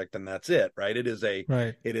project, and that's it. Right? It is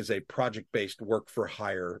a project-based work for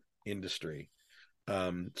hire industry.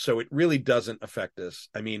 So it really doesn't affect us.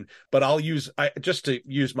 I mean, but just to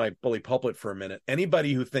use my bully pulpit for a minute.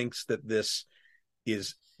 Anybody who thinks that this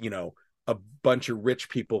is, a bunch of rich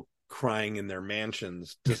people crying in their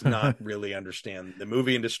mansions does not really understand the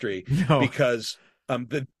movie industry, because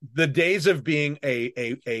the days of being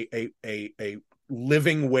a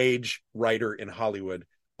living wage writer in Hollywood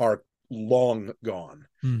are long gone.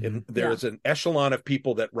 And there is an echelon of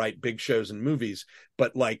people that write big shows and movies,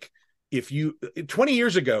 but like if 20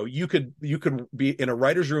 years ago you could be in a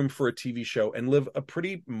writer's room for a TV show and live a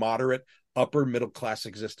pretty moderate upper middle class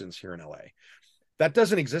existence here in LA. That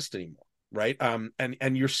doesn't exist anymore. Right.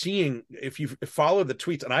 And you're seeing, if you follow the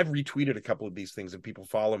tweets, and I've retweeted a couple of these things and people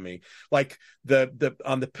follow me, like the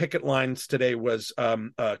on the picket lines today was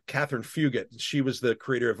Catherine Fugit. She was the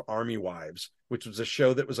creator of Army Wives, which was a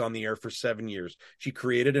show that was on the air for 7 years. She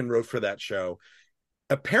created and wrote for that show.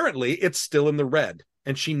 Apparently it's still in the red,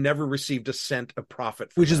 and she never received a cent of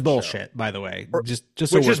profit from which is bullshit, show. By the way. Just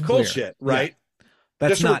so which we're is clear. Bullshit, right? Yeah.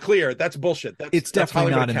 That's just not so we're clear. That's bullshit. It's definitely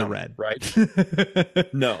not Hollywood in the County, red,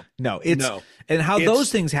 right? No. And how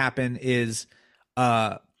those things happen is,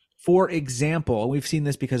 for example, we've seen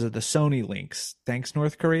this because of the Sony links. Thanks,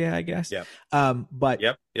 North Korea, I guess. Yeah.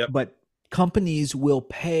 But companies will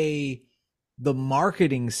pay the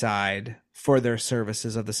marketing side for their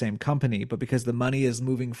services of the same company, but because the money is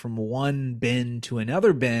moving from one bin to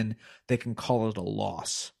another bin, they can call it a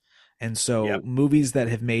loss. And so movies that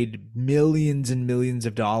have made millions and millions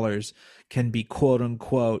of dollars can be quote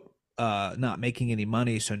unquote not making any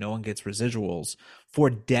money, so no one gets residuals for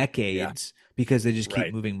decades because they just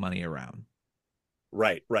keep moving money around.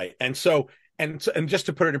 Right. And so just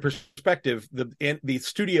to put it in perspective, the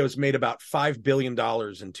studios made about $5 billion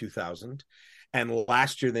in 2000, and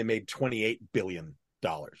last year they made $28 billion.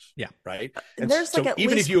 Yeah. Right. And there's like at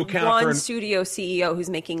even least if you account one studio CEO who's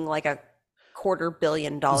making like $250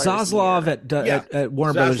 million. Zaslav at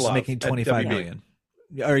Warner Brothers is making 25 million.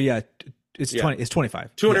 Or it's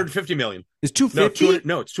 25. 250 million. It's 250?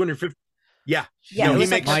 No, it's 250. Yeah. No, he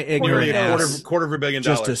makes my ignorant ass quarter of $1 billion.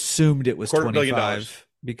 Just assumed it was $250 million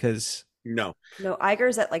because no,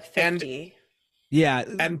 Iger's at like 50.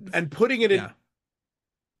 And putting it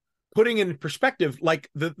in perspective,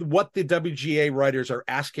 like what the WGA writers are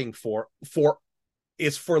asking for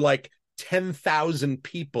is for like 10,000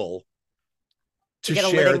 people to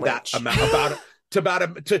share that amount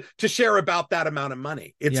to share about that amount of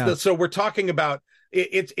money. So we're talking about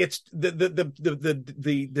it's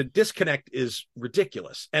the disconnect is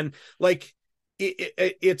ridiculous. And like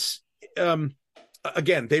it's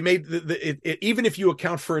again, they made even if you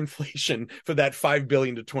account for inflation for that 5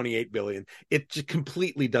 billion to 28 billion, it just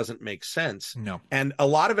completely doesn't make sense. No. And a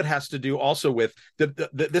lot of it has to do also with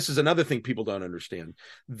this is another thing people don't understand.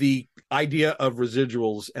 The idea of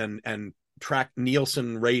residuals and track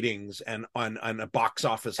Nielsen ratings and on a box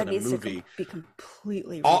office That in a needs movie. to be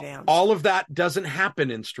completely all, revamped. all of that doesn't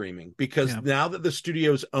happen in streaming because now that the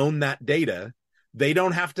studios own that data, they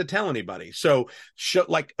don't have to tell anybody. So,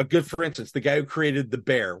 like for instance, the guy who created The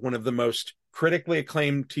Bear, one of the most critically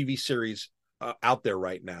acclaimed TV series out there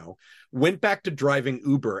right now, went back to driving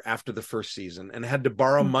Uber after the first season and had to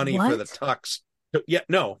borrow money for the tux. Had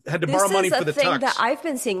to borrow money for the tux. This is a thing that I've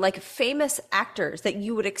been seeing. Like famous actors that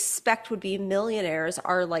you would expect would be millionaires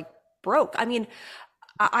are like broke. I mean,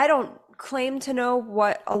 I don't claim to know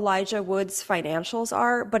what Elijah Wood's financials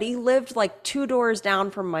are, but he lived like 2 doors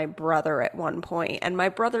down from my brother at one point, and my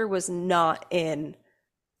brother was not in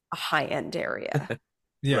a high-end area.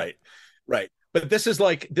 Right. But this is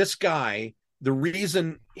like this guy. The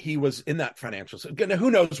reason he was in that financial,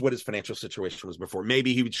 who knows what his financial situation was before?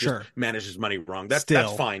 Maybe he would just manage his money wrong. That's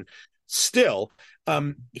fine. Still,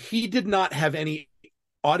 he did not have any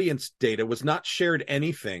audience data, was not shared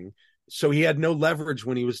anything. So he had no leverage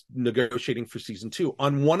when he was negotiating for season 2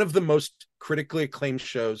 on one of the most critically acclaimed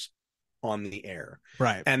shows on the air.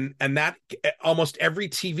 Right. And that almost every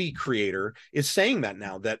TV creator is saying that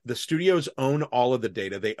now, that the studios own all of the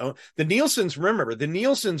data. They own the Nielsen's. Remember, the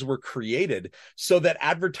Nielsen's were created so that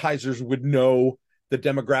advertisers would know the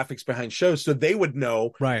demographics behind shows, so they would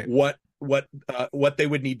know what they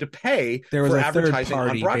would need to pay for advertising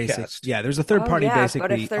on broadcast. There's a third party basically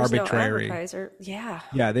but if there's arbitrary. No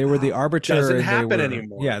advertiser, they were the arbitrary. Doesn't happen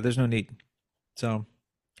anymore. Yeah, there's no need. So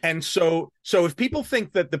if people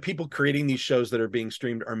think that the people creating these shows that are being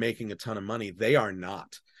streamed are making a ton of money, they are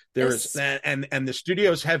not. And the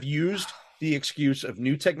studios have used the excuse of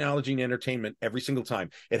new technology and entertainment every single time.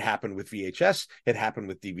 It happened with VHS, it happened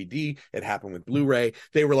with DVD, it happened with Blu-ray.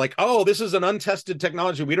 They were like, oh, this is an untested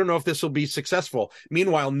technology, we don't know if this will be successful.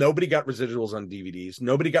 Meanwhile, nobody got residuals on DVDs,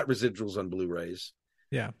 nobody got residuals on Blu-rays.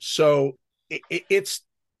 Yeah. So it's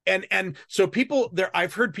and so people there,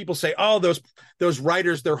 I've heard people say, oh, those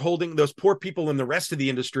writers, they're holding, those poor people in the rest of the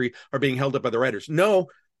industry are being held up by the writers. No,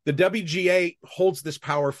 the WGA holds this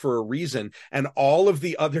power for a reason, and all of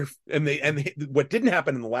the other what didn't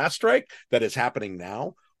happen in the last strike that is happening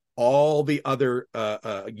now, all the other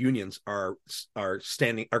unions are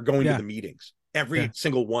going to the meetings, every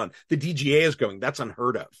single one. The DGA is going. That's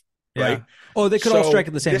unheard of, right? Oh, they could all strike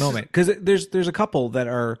at the same moment, because there's a couple that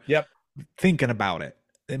are thinking about it.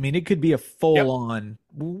 I mean, it could be a full on.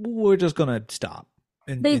 We're just gonna stop.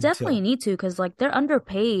 They definitely need to, because like they're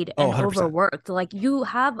underpaid and 100%. overworked. Like you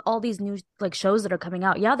have all these new like shows that are coming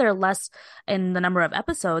out. Yeah, they're less in the number of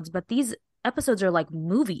episodes, but these episodes are like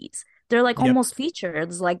movies. They're like almost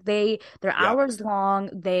features. Like they're hours long.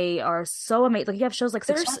 They are so amazing. Like you have shows like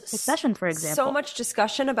Succession, for example. So much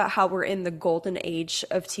discussion about how we're in the golden age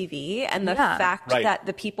of TV, and the fact that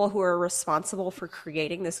the people who are responsible for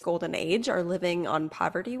creating this golden age are living on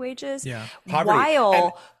poverty wages. Yeah.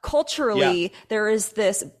 While culturally there is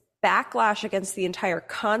this backlash against the entire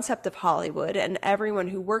concept of Hollywood, and everyone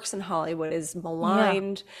who works in Hollywood is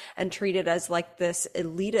maligned and treated as like this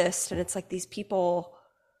elitist, and it's like these people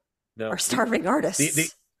are starving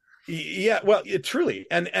artists. Truly,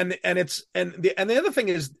 and the other thing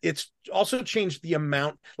is, it's also changed the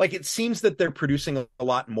amount. Like it seems that they're producing a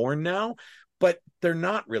lot more now, but they're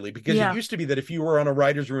not really, because it used to be that if you were on a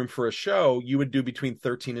writer's room for a show, you would do between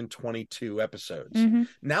 13 and 22 episodes. Mm-hmm.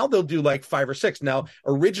 Now they'll do like 5 or 6. Now,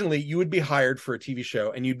 originally you would be hired for a TV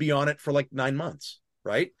show and you'd be on it for like 9 months.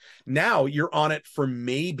 Right now, you're on it for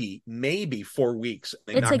maybe 4 weeks.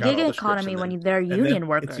 It's a gig economy when they're union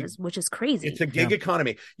workers, which is crazy. It's a gig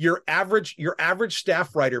economy. Your average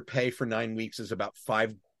staff writer pay for 9 weeks is about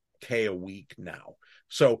 $5,000 a week now.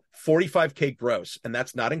 So $45,000 gross, and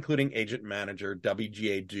that's not including agent, manager,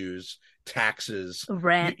 WGA dues, taxes.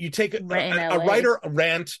 Rent. You take a writer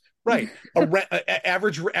rent. Right.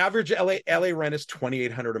 Average LA rent is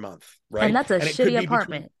 $2,800 a month. Right, and that's a shitty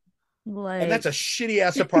apartment. And that's a shitty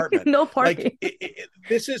ass apartment. No parking. Like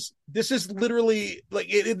this is literally like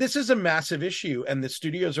this is a massive issue, and the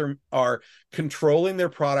studios are controlling their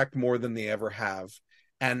product more than they ever have,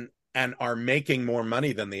 and are making more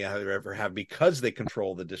money than they ever have because they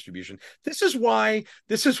control the distribution. This is why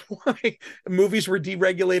movies were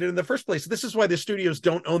deregulated in the first place. This is why the studios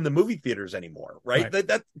don't own the movie theaters anymore, right?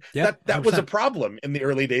 That was a problem in the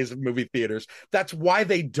early days of movie theaters. That's why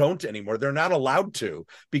they don't anymore. They're not allowed to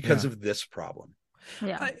because of this problem.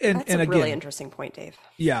 Yeah, that's a really interesting point, Dave.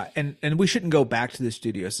 Yeah, and we shouldn't go back to the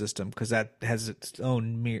studio system, because that has its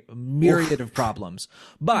own myriad of problems.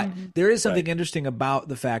 But there is something interesting about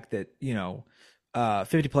the fact that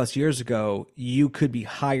 50 plus years ago, you could be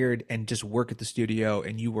hired and just work at the studio,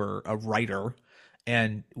 and you were a writer.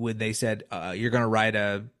 And when they said you're going to write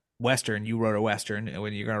a Western, you wrote a Western. And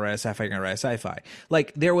when you're going to write a sci-fi, you're going to write a sci-fi.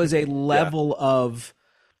 Like there was a level of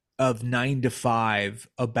 9 to 5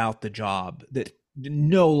 about the job that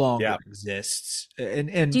no longer exists.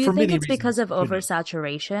 And do you for think many it's because of reasons,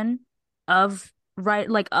 oversaturation of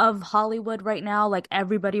of Hollywood right now? Like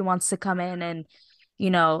everybody wants to come in and,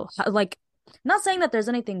 like, not saying that there's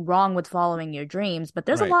anything wrong with following your dreams, but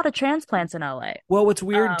there's a Right. lot of transplants in LA. Well, what's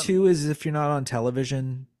weird too is if you're not on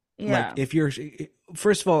television, like Yeah. if you're,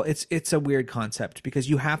 first of all, it's a weird concept because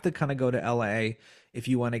you have to kind of go to LA if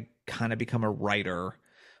you want to kind of become a writer.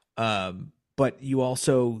 But you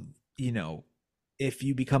also, if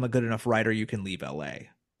you become a good enough writer, you can leave LA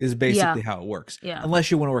is basically how it works. Yeah.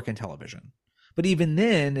 Unless you want to work in television. But even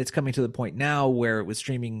then, it's coming to the point now where with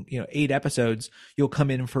streaming, 8 episodes, you'll come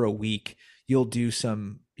in for a week, you'll do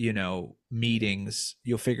some, meetings,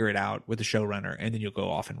 you'll figure it out with the showrunner, and then you'll go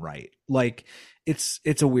off and write. Like it's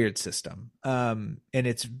a weird system. And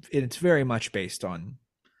it's very much based on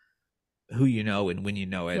who you know and when you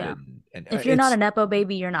know it. Yeah. And If you're not a Nepo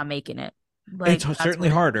baby, you're not making it. Like, it's certainly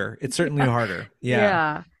harder. It's certainly harder.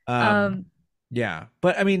 Yeah. Yeah. Yeah.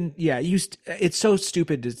 But I mean, it's so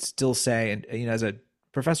stupid to still say, and as a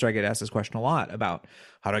professor, I get asked this question a lot about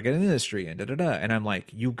how do I get in the industry and and I'm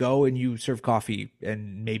like, you go and you serve coffee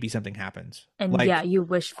and maybe something happens. And like, you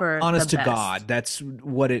wish for honest the to best. God, that's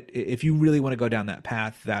what if you really want to go down that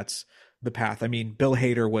path, that's the path. I mean, Bill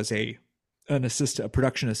Hader was a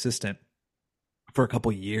production assistant for a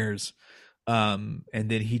couple years. And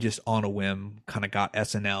then he just on a whim kind of got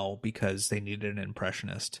SNL because they needed an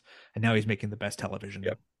impressionist, and now he's making the best television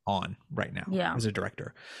on right now as a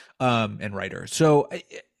director and writer. So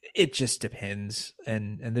it just depends,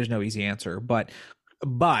 and there's no easy answer, but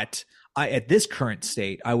I, at this current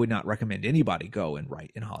state, I would not recommend anybody go and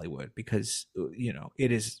write in Hollywood because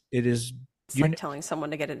it is It's like telling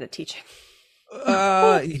someone to get into teaching.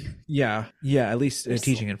 Yeah, at least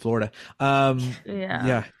teaching in Florida,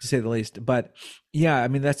 to say the least. But I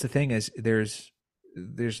mean, that's the thing is there's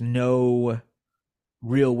no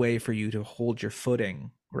real way for you to hold your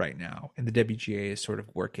footing right now, and the WGA is sort of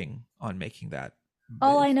working on making that.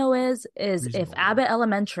 All I know is reasonable. if Abbott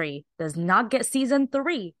Elementary does not get season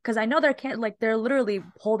 3, because I know they're literally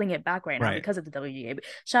holding it back right now because of the WGA.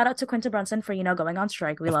 Shout out to Quinta Brunson for going on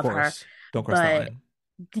strike. We love her. Don't cross the line.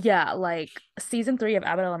 Yeah, like season 3 of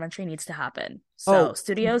Abbott Elementary needs to happen. So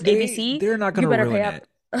studios, ABC, they're not going to ruin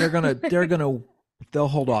it. They'll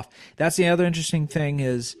hold off. That's the other interesting thing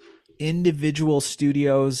is individual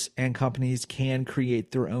studios and companies can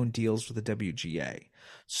create their own deals with the WGA.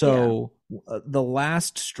 So the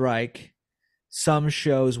last strike, some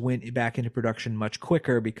shows went back into production much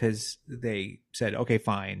quicker because they said, okay,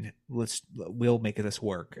 fine, we'll make this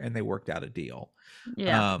work. And they worked out a deal.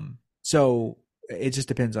 Yeah. So it just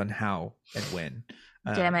depends on how and when.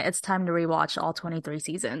 Damn it, it's time to rewatch all 23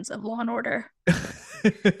 seasons of Law and Order.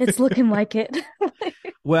 It's looking like it.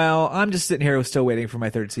 Well, I'm just sitting here still waiting for my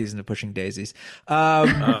 3rd season of Pushing Daisies. That's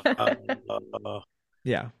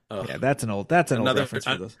an old reference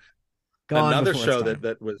for this. Another show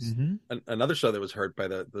that was another show that was hurt by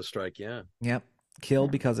the strike. Yep,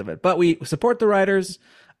 killed because of it. But we support the writers,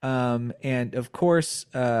 and of course,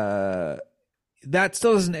 that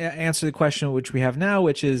still doesn't answer the question which we have now,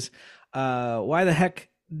 which is why the heck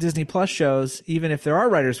Disney Plus shows, even if there are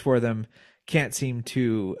writers for them, can't seem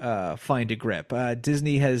to find a grip.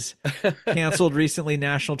 Disney has canceled recently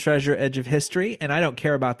National Treasure: Edge of History, and I don't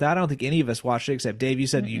care about that. I don't think any of us watched it except Dave. You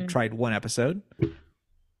said you tried 1 episode.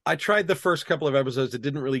 I tried the first couple of episodes. It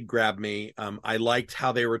didn't really grab me. I liked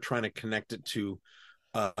how they were trying to connect it to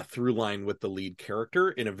a through line with the lead character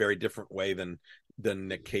in a very different way than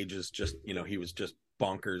Nick Cage's. Just he was just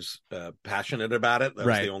bonkers passionate about it. That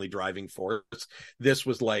was the only driving force. This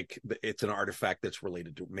was like it's an artifact that's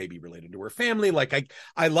related to her family. Like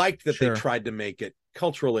I liked that they tried to make it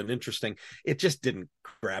cultural and interesting. It just didn't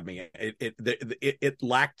grab me. It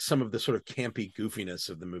lacked some of the sort of campy goofiness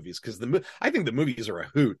of the movies because I think the movies are a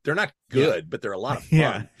hoot. They're not good, but they're a lot of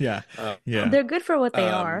fun. They're good for what they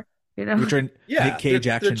are. Which are Nick Cage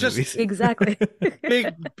action movies. Exactly.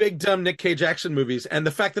 big dumb Nick Cage action movies, and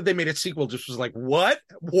the fact that they made a sequel just was like, what?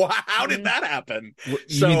 How did that happen?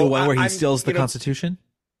 You mean the one where he steals the Constitution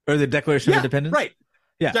or the Declaration of Independence? Right.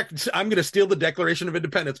 Yeah, I'm going to steal the Declaration of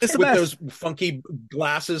Independence with those funky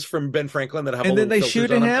glasses from Ben Franklin that have. And then they shoot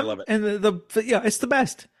at him, I love it. and it's the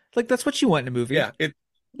best. Like that's what you want in a movie.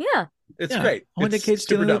 It's great. When Nick Cage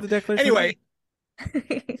stealing the Declaration. Anyway.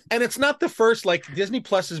 And it's not the first. Like Disney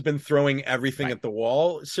Plus has been throwing everything at the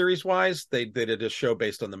wall series wise. They did a show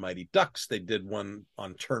based on the Mighty Ducks. They did one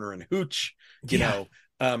on Turner and Hooch.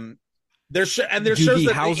 There's shows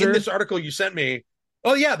that in this article you sent me.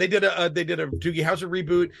 Oh yeah, they did a Doogie Howser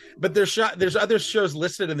reboot, but there's other shows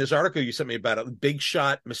listed in this article you sent me about it. Big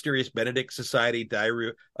Shot, Mysterious Benedict Society,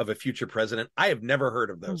 Diary of a Future President. I have never heard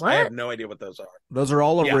of those. I What? have no idea what those are. Those are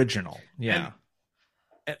all Yeah. original. Yeah.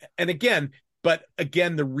 And again,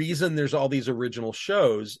 the reason there's all these original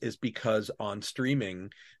shows is because on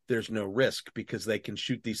streaming there's no risk, because they can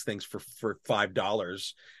shoot these things for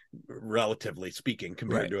 $5, relatively speaking,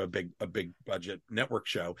 compared to a big budget network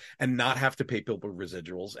show, and not have to pay people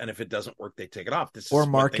residuals. And if it doesn't work, they take it off. This Or is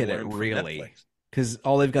market what they it learned from really, Netflix. because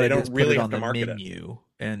all they've got They to do don't is really put it have on to the market it. menu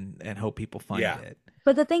and hope people find Yeah. it.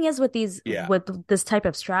 But the thing is with Yeah. with this type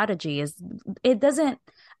of strategy is it doesn't,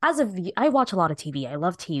 I watch a lot of TV. I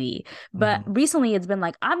love TV. But recently it's been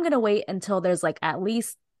like, I'm going to wait until there's like at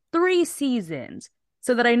least 3 seasons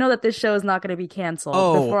so that I know that this show is not going to be canceled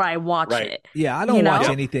before I watch right. it. Yeah, I don't watch Yep.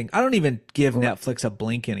 anything. I don't even give Netflix a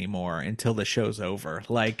blink anymore until the show's over.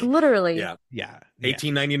 Like, Literally. Yeah. yeah.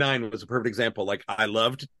 1899 was a perfect example. Like, I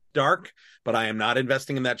loved Dark, but I am not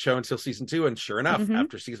investing in that show until season 2. And sure enough,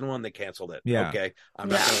 after season 1, they canceled it. Yeah. Okay, I'm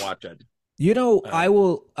not going to watch it. You know, I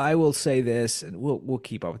will say this, and we'll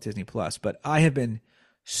keep up with Disney Plus, but I have been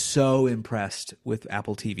so impressed with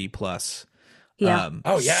Apple TV Plus. Yeah.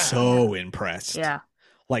 So impressed. Yeah.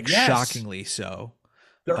 Like Yes. shockingly so.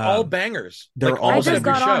 They're all bangers. they're Like, all I almost just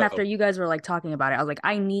every got on show. after you guys were like talking about it. I was like,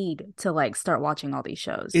 I need to like start watching all these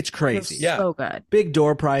shows. It's crazy. They're so good. Big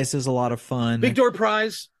Door Prize is a lot of fun. Big Door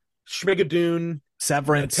Prize, Schmigadoon,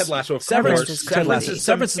 Severance. Ted Lasso, of Severance. course. is Ted Lasso. crazy.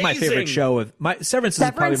 Severance is my favorite amazing. show. Severance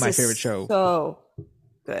is probably my is favorite show. So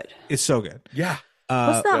good. It's so good. Yeah.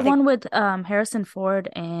 What's that yeah. one with Harrison Ford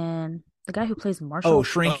and the guy who plays Marshall? Oh,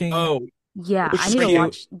 Shrinking. Yeah, Which I is need to cute.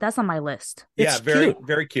 watch. That's on my list. Yeah, It's very, cute.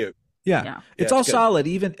 very cute. Yeah. Yeah. It's Yeah, all it's good. solid.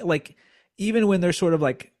 Even when they're sort of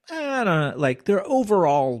like, I don't know, like they're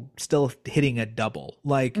overall still hitting a double.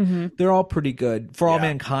 Like they're all pretty good. For All Yeah.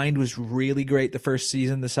 Mankind was really great the first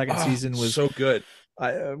season. The second season was so good.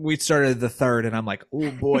 we started the third, and I'm like, oh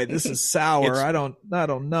boy, this is sour. It's- I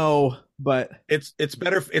don't know, but It's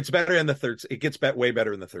better. It's better in the third. It gets way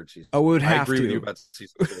better in the third season. I would I have agree to. with you about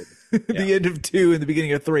season 2. The end of 2 and the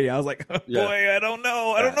beginning of 3, I was like, oh Yeah. boy, I don't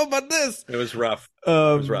know. I don't know about this. It was rough. It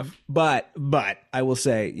was rough. But I will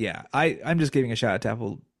say, yeah, I'm just giving a shout out to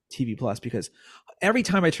Apple TV Plus because every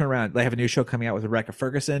time I turn around, they have a new show coming out with Rebecca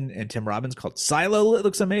Ferguson and Tim Robbins called Silo. It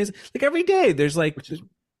looks amazing. Like every day, there's like,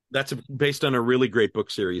 That's based on a really great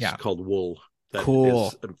book series Yeah. called Wool. That Cool.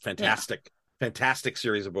 is a fantastic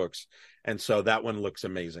series of books. And so that one looks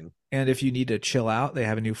amazing. and if you need to chill out, they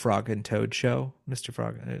have a new Frog and Toad show, Mr.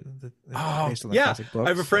 Frog. Based on the Yeah. classic books. I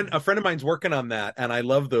have a friend of mine's working on that, and I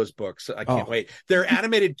love those books. I can't Oh. wait. They're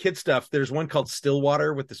animated kid stuff. There's one called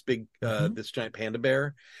Stillwater with this big this giant panda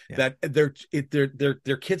bear. Yeah. That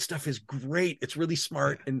their kid stuff is great. It's really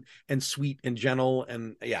smart and sweet and gentle,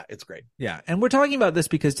 and yeah, it's great. Yeah, and we're talking about this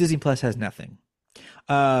because Disney Plus has nothing,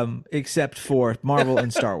 except for Marvel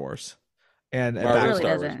and Star Wars, and Marvel really and Star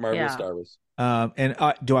Wars. doesn't. Marvel and Yeah. Star Wars. and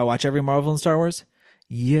do I watch every Marvel and Star Wars?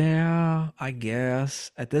 Yeah, I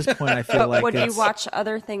guess at this point I feel But like would you it's- watch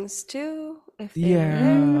other things too? If they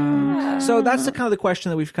Yeah. were- So that's the kind of the question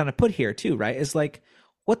that we've kind of put here too, right? Is like,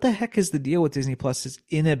 what the heck is the deal with Disney Plus's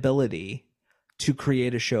inability to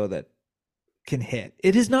create a show that can hit?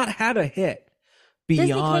 It has not had a hit Disney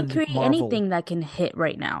beyond can't create Marvel. anything that can hit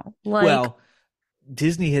right now. Like, Well,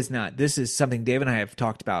 Disney has not. This is something Dave and I have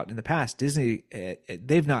talked about in the past. Disney,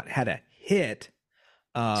 they've not had a hit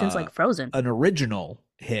since like Frozen. an original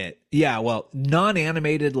hit. Yeah, well,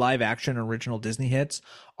 non-animated live action original Disney hits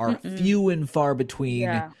are few and far between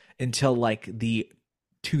Yeah. until like the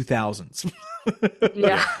 2000s.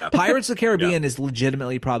 Yeah. Pirates of the Caribbean is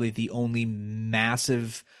legitimately probably the only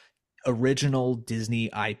massive original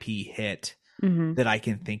Disney IP hit Mhm. that I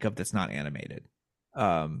can think of that's not animated.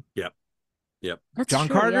 That's John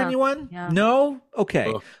true, Carter, yeah. anyone? Yeah. No?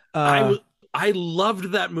 Okay. Ugh. I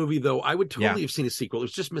loved that movie though. I would totally Yeah. have seen a sequel. It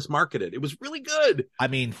was just mismarketed. It was really good. I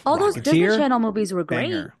mean, All those Disney Rocketeer, Channel movies were great.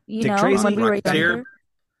 banger. You Dick know, Tracy, when we were Rocketeer. younger.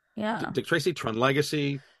 Yeah. Dick Tracy, Tron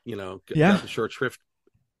Legacy, Yeah. got the short shrift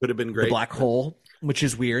could have been The great. Black Hole, which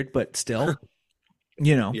is weird, but still,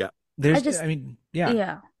 Yeah. There's, I mean,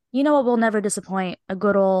 Yeah. You know what will never disappoint? A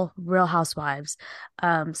good old Real Housewives.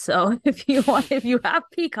 So if you have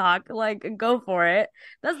Peacock, like go for it.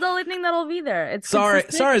 That's the only thing that'll be there. It's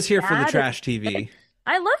consistent, Sarah's here for the bad. trash TV.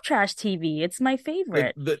 I love trash TV. It's my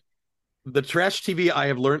favorite. The trash TV, I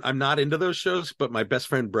have learned I'm not into those shows, but my best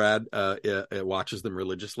friend Brad watches them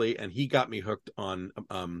religiously, and he got me hooked on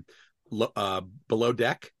Below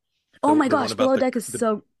Deck. Oh The my one gosh, about Below the- Deck is the-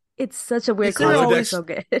 so It's such a weird Is there concept. always- It's so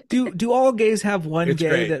good. Do all gays have one It's gay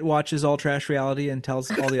great. that watches all trash reality and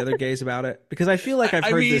tells all the other gays about it? Because I feel like I've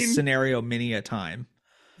I heard mean- this scenario many a time.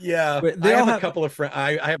 Yeah, But they I all have have- a couple of friends.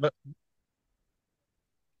 I have a.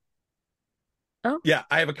 Oh. Yeah,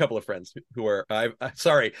 I have a couple of friends who are.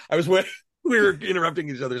 Sorry, I was we were interrupting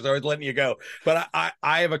each other, so I was letting you go. But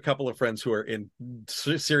I have a couple of friends who are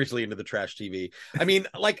seriously into the trash TV. I mean,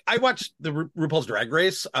 like I watch the RuPaul's Drag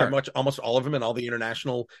Race. I Sure. watch almost all of them and all the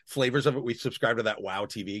international flavors of it. We subscribe to that Wow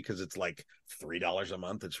TV because it's like $3 a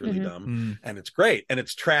month. It's really Mhm. dumb and it's great and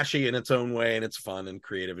it's trashy in its own way and it's fun and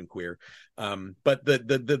creative and queer. But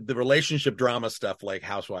the relationship drama stuff like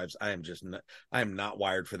Housewives, I am not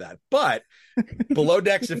wired for that. But Below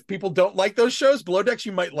Decks, if people don't like those shows, Below Decks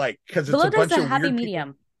you might like because it's Below a bunch Deck's of a happy weird people.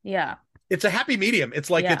 medium. Yeah. It's a happy medium. It's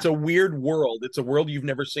like Yeah. it's a weird world. It's a world you've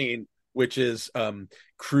never seen, which is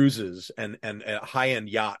cruises and high-end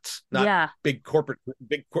yachts, not big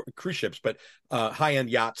cruise ships, but high-end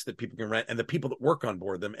yachts that people can rent and the people that work on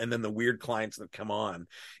board them and then the weird clients that come on.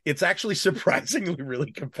 It's actually surprisingly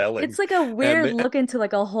really compelling. It's like a weird look into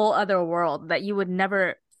like a whole other world that you would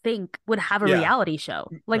never think would have a reality show.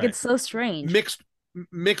 Like Right. It's so strange.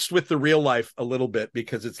 Mixed with the real life a little bit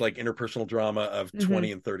because it's like interpersonal drama of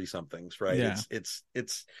 20 and 30 somethings, right? Yeah.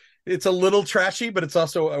 It's a little trashy, but it's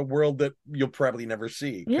also a world that you'll probably never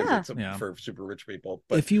see because it's for super rich people.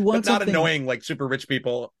 But if you want but not something annoying like super rich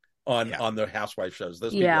people on the housewife shows.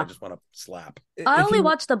 Those people I just want to slap. I only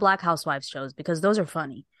watch the Black Housewives shows because those are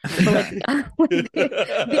funny. But like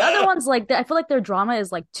the other ones, like I feel like their drama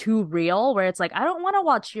is like too real. Where it's like I don't want to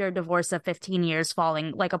watch your divorce of 15 years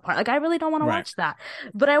falling like apart. Like I really don't want to watch that.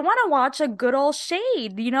 But I want to watch a good old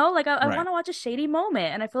shade. You know, like I want to watch a shady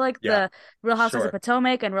moment. And I feel like the Real Housewives of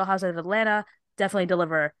Potomac and Real Housewives of Atlanta definitely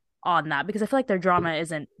deliver on that because I feel like their drama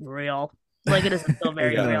isn't real. Like it doesn't feel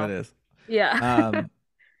very real. It is. Yeah.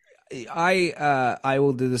 I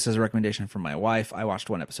will do this as a recommendation from my wife. I watched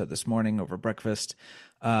one episode this morning over breakfast.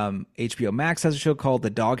 HBO Max has a show called The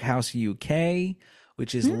Doghouse UK,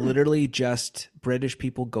 which is literally just British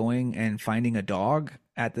people going and finding a dog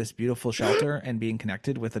at this beautiful shelter and being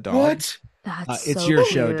connected with a dog. What? That's it's so your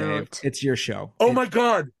cute. show, Dave. It's your show. Oh my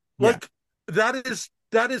God. Like that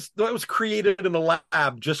was created in a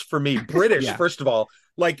lab just for me. British, first of all.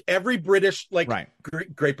 Like every British, like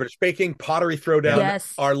Great British Baking, Pottery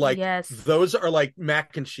Throwdown are like those are like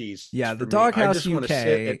mac and cheese. Yeah, the for me. Doghouse I just want UK. to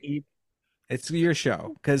sit and eat. It's your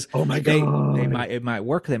show because oh my God, it might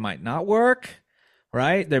work, they might not work,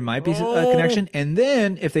 right? There might be a connection, and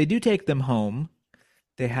then if they do take them home,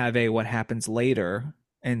 they have a what happens later,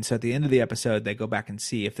 and so at the end of the episode, they go back and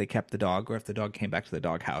see if they kept the dog or if the dog came back to the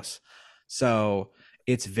doghouse. So.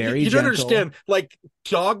 It's very you don't gentle. understand, like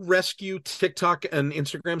dog rescue TikTok and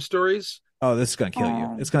Instagram stories. Oh, this is gonna kill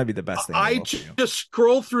you. It's gonna be the best thing. I just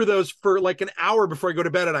scroll through those for like an hour before I go to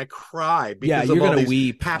bed, and I cry because you're of all gonna these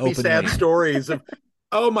weep happy, openly. sad stories of.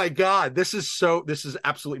 Oh my God, this is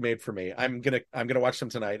absolutely made for me. I'm gonna watch them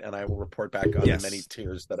tonight, and I will report back on the many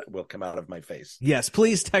tears that will come out of my face. Yes,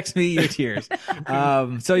 please text me your tears.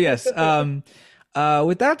 So yes.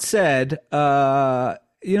 With that said,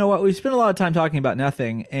 you know what? We spent a lot of time talking about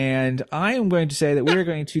nothing, and I am going to say that we're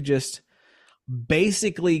going to just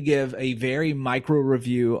basically give a very micro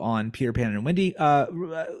review on Peter Pan and Wendy.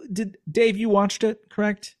 Did Dave? You watched it,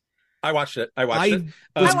 correct? I watched it. I watched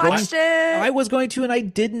it. I was going to, and I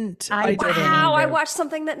didn't. I watched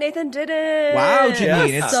something that Nathan didn't. Wow,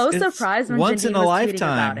 Janine! It's so surprised when once Janine in a was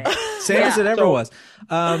lifetime. tweeting about it. Same as it ever was.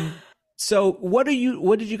 So what did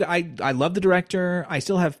you I love the director. I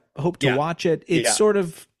still have hope to watch it. It's sort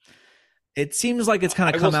of, it seems like it's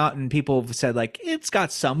kind of come out and people have said like, it's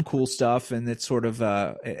got some cool stuff and it's sort of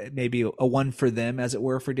maybe a one for them as it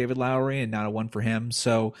were for David Lowery and not a one for him.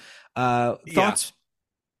 So thoughts?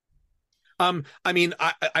 I mean,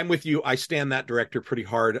 I'm with you. I stand that director pretty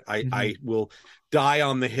hard. I will die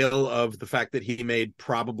on the hill of the fact that he made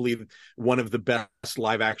probably one of the best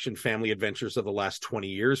live action family adventures of the last 20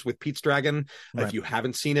 years with Pete's Dragon. Right. If you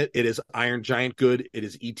haven't seen it, it is Iron Giant good. It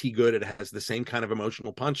is E.T. good. It has the same kind of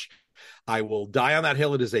emotional punch. I will die on that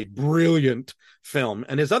hill. It is a brilliant film.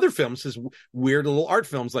 And his other films, his weird little art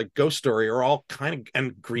films like Ghost Story are all kind of,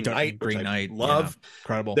 and Green Knight, which I love. Yeah,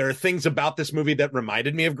 incredible. There are things about this movie that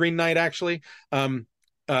reminded me of Green Knight, actually.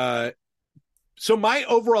 So my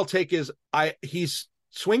overall take is he's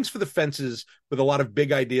swings for the fences with a lot of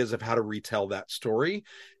big ideas of how to retell that story.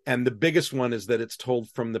 And the biggest one is that it's told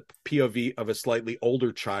from the POV of a slightly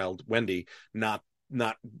older child, Wendy, not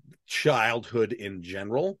childhood in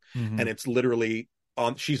general. Mm-hmm. And it's literally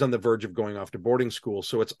she's on the verge of going off to boarding school.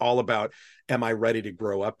 So it's all about, am I ready to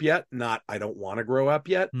grow up yet? Not, I don't want to grow up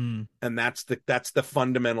yet. And that's the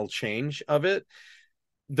fundamental change of it.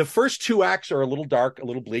 The first 2 acts are a little dark, a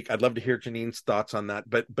little bleak. I'd love to hear Janine's thoughts on that.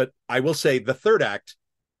 But I will say the third act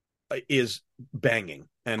is banging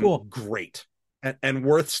and great and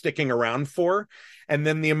worth sticking around for. And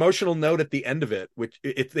then the emotional note at the end of it, which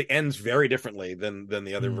it ends very differently than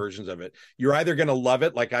the other versions of it. You're either going to love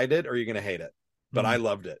it like I did, or you're going to hate it. But I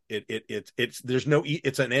loved it.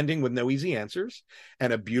 It's an ending with no easy answers,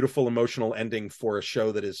 and a beautiful emotional ending for a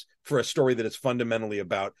story that is fundamentally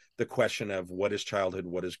about the question of what is childhood,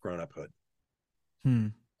 what is grown-uphood.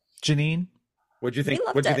 Janine, what'd you think?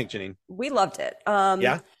 What'd you think, Janine? We loved it.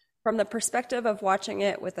 Yeah. From the perspective of watching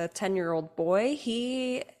it with a 10-year-old boy,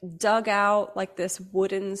 he dug out like this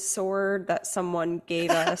wooden sword that someone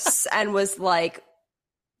gave us and was like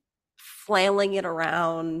flailing it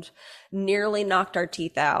around, nearly knocked our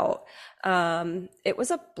teeth out. It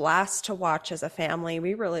was a blast to watch as a family.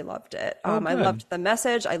 We really loved it. I loved the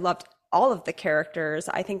message. I loved all of the characters.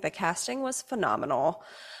 I think the casting was phenomenal.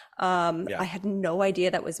 I had no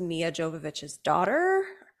idea that was Mia Jovovich's daughter.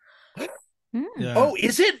 Yeah. Oh,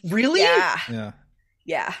 is it really?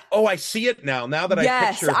 Yeah. Oh, I see it now. Now that I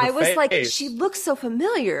picture her I was face. like, she looks so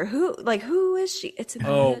familiar. Who is she? It's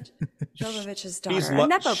Mia Jovovich's daughter, a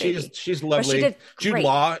nepo baby. She's lovely. Jude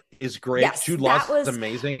Law is great. Yes, Jude Law is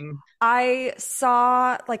amazing. I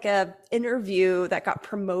saw like a interview that got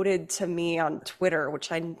promoted to me on Twitter,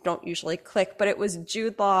 which I don't usually click, but it was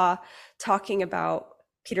Jude Law talking about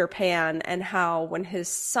Peter Pan and how when his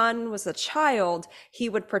son was a child, he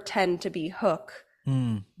would pretend to be Hook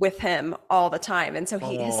with him all the time. And so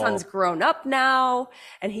his son's grown up now,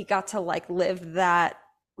 and he got to like live that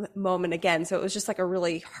moment again. So it was just like a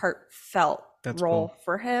really heartfelt role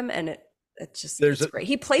for him. And it's great.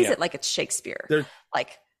 He plays it like it's Shakespeare.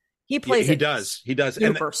 Like he plays it. He does.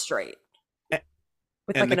 Super straight.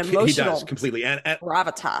 With like an emotional he does completely. And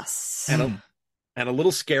gravitas. And a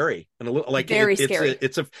little scary, and a little like very scary.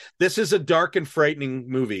 This is a dark and frightening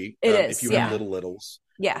movie. It is, if you have littles.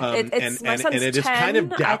 Yeah, it's my son's 10. It is kind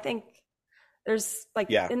of I think there's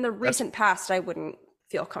like in the recent past, I wouldn't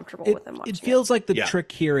feel comfortable with him watching. It feels like the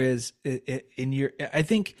trick here is I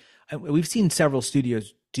think we've seen several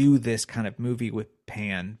studios do this kind of movie with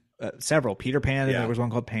Pan. Several Peter Pan, and there was one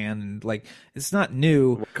called Pan, and like it's not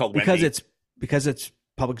new because it's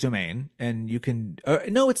public domain, and you can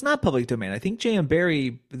no, it's not public domain. I think J.M.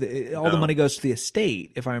 Barrie, all the money goes to the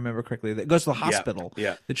estate, if I remember correctly. That goes to the hospital,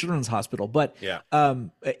 the children's hospital. But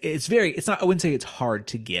it's not. I wouldn't say it's hard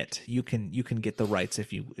to get. You can get the rights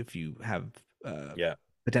if you have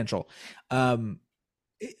potential.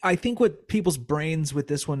 I think what people's brains with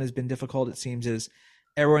this one has been difficult, it seems, is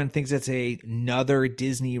everyone thinks it's another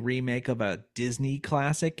Disney remake of a Disney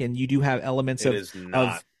classic, and you do have elements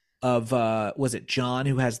of was it John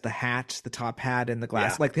who has the top hat and the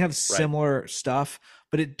glass? Like they have similar stuff,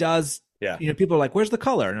 but it does. Yeah. People are like, "Where's the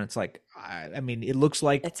color?" And it's like, I mean, it looks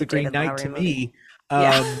like it's the Green Knight to me.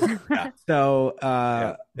 So,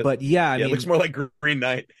 but I mean, it looks more like Green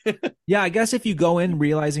Knight. I guess if you go in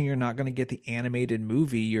realizing you're not going to get the animated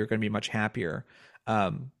movie, you're going to be much happier.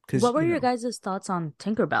 What were your guys' thoughts on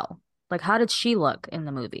Tinkerbell? Like, how did she look in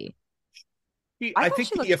the movie? I think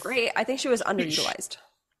she looked great. I think she was underutilized.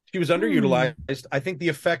 She was underutilized. I think the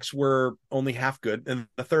effects were only half good. And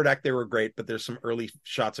the third act, they were great, but there's some early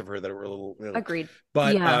shots of her that were a little agreed.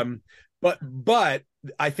 But but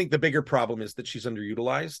I think the bigger problem is that she's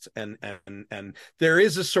underutilized, and there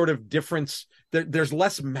is a sort of difference. There's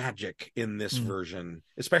less magic in this version,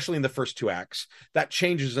 especially in the first 2 acts. That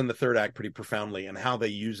changes in the third act pretty profoundly, and how they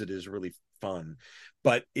use it is really fun.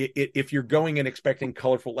 But if you're going and expecting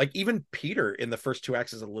colorful, like even Peter in the first 2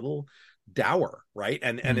 acts is a little dour, right?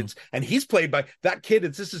 And he's played by that kid.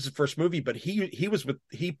 This is his first movie, but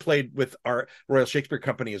he played with our Royal Shakespeare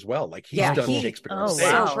Company as well. Like he's done Shakespeare. Oh,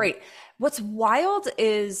 wow. Great. What's wild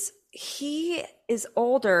is he is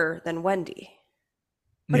older than Wendy.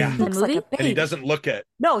 But he looks like a baby. And he doesn't look it.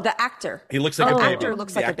 No, the actor. He looks like a baby. The actor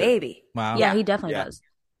looks like a baby. Wow. Yeah, he definitely does.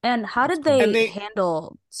 And how did they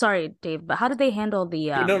handle? Sorry, Dave, but how did they handle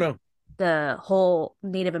the the whole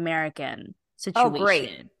Native American situation? Oh,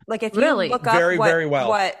 great! Like if you look up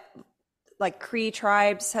what like Cree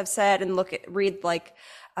tribes have said and read like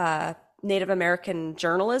Native American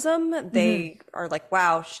journalism, they are like,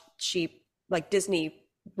 wow, she like Disney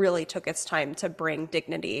really took its time to bring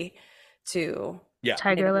dignity to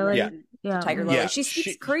Tiger Lily. Tiger Lily. She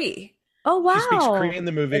speaks Cree. Oh wow! She speaks Cree in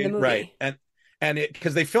the movie, right? and it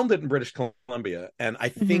because they filmed it in British Columbia, and I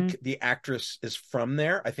Mm-hmm. think the actress is from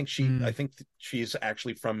there. Mm. I think she's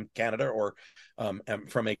actually from Canada or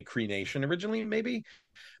from a Cree Nation originally, maybe.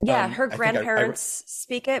 Yeah, her I think grandparents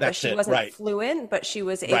speak it, but that's she it. wasn't Right, fluent, but she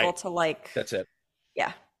was able right. to like, That's it.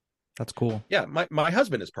 yeah. That's cool. Yeah, my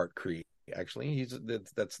husband is part Cree. Actually,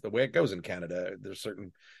 that's the way it goes in Canada. There's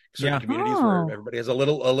certain Yeah. communities where Oh. everybody has a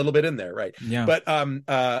little bit in there, right? Yeah. But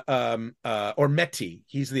or Metis,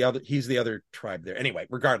 he's the other tribe there. Anyway,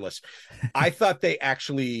 regardless, I thought they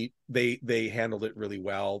actually they handled it really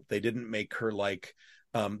well. They didn't make her like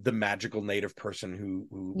the magical native person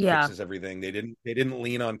who Yeah. fixes everything. They didn't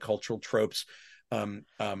lean on cultural tropes.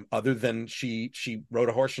 Other than she rode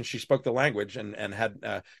a horse and she spoke the language and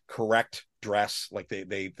had correct dress, like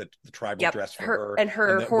the tribal Yep. dress for Her her, and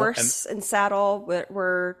her and horse and saddle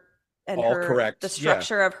were and all her correct. the Yeah,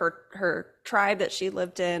 structure of her tribe that she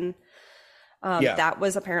lived in. yeah. That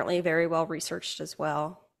was apparently very well researched as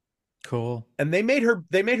well. Cool. And they made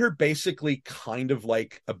her basically kind of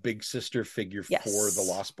like a big sister figure Yes. for the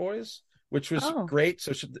Lost Boys, which was Oh. great.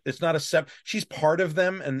 So it's not she's part of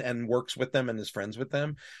them and works with them and is friends with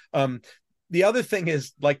them. The other thing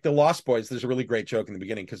is, like, the Lost Boys, there's a really great joke in the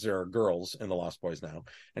beginning because there are girls in the Lost Boys now,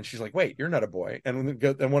 and she's like, wait, you're not a boy, and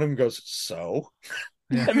one of them goes, so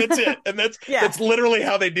Yeah. and that's it, and Yeah. that's literally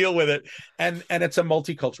how they deal with it. And it's a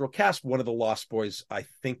multicultural cast. One of the Lost Boys, I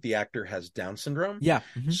think the actor has Down syndrome. Yeah.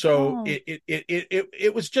 Mhm. So Oh.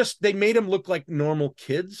 it was just, they made him look like normal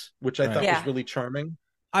kids, which I Right. thought Yeah. was really charming.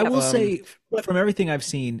 I will say, but- from everything I've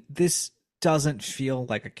seen, this doesn't feel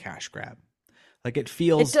like a cash grab. Like, it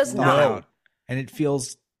feels It does thought not. out, and it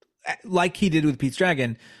feels like he did with Pete's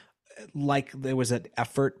Dragon, like there was an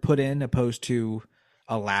effort put in, opposed to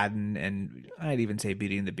Aladdin, and I'd even say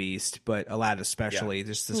Beauty and the Beast, but Aladdin especially,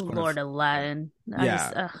 just this Ooh, kind Lord of Aladdin.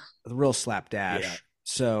 Yeah. real slapdash. Yeah.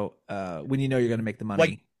 So when you know you're going to make the money,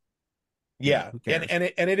 Like, yeah, who cares? and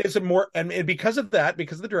it is a more, and because of that,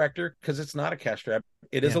 because of the director, because it's not a cash grab,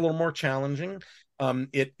 it is Yeah. a little more challenging.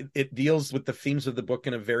 It deals with the themes of the book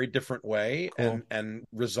in a very different way, Cool. and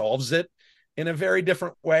resolves it in a very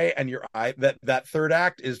different way. And that third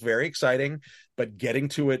act is very exciting, but getting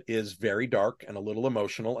to it is very dark and a little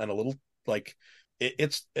emotional and a little like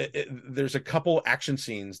there's a couple action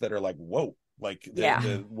scenes that are like, whoa, like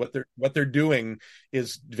what they're doing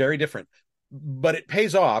is very different. But it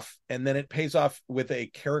pays off, and then it pays off with a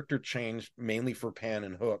character change, mainly for Pan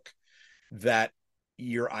and Hook, that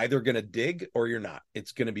you're either going to dig or you're not.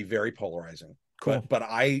 It's going to be very polarizing. Cool. But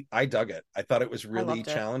I dug it. I thought it was really loved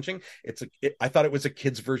it. challenging. I thought it was a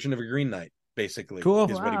kid's version of a Green Knight, basically.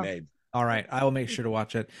 Cool. Is what he Wow. made. All right, I will make sure to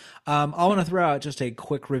watch it. I want to throw out just a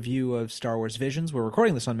quick review of Star Wars Visions. We're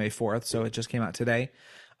recording this on May 4th, so it just came out today.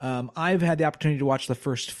 I've had the opportunity to watch the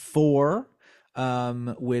first 4,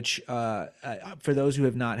 which for those who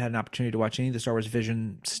have not had an opportunity to watch any of the Star Wars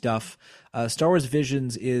Vision stuff, Star Wars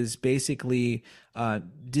Visions is basically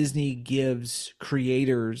Disney gives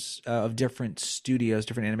creators of different studios,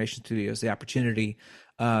 different animation studios, the opportunity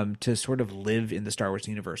to sort of live in the Star Wars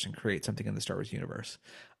universe and create something in the Star Wars universe.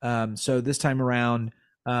 So this time around,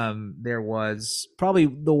 there was probably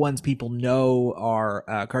the ones people know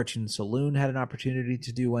are Cartoon Saloon had an opportunity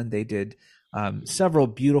to do one. They did several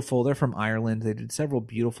beautiful, they're from Ireland. They did several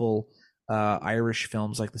beautiful Irish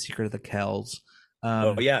films like The Secret of the Kells.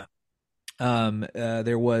 Oh yeah.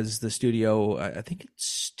 There was the studio, I think it's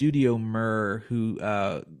Studio Mur, who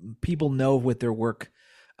people know with their work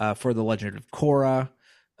for The Legend of Korra,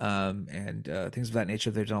 and things of that nature.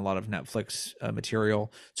 They've done a lot of Netflix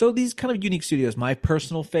material. So these kind of unique studios. My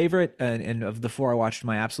personal favorite, and of the 4 I watched,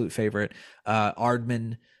 my absolute favorite,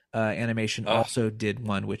 Aardman Animation also did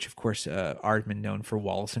one, which of course Aardman, known for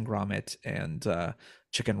Wallace and Gromit and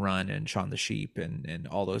Chicken Run and Shaun the Sheep and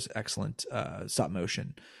all those excellent stop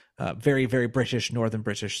motion, very, very British, Northern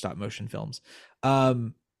British stop motion films.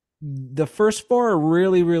 The first 4 are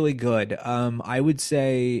really, really good. I would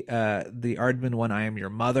say the Aardman one, I Am Your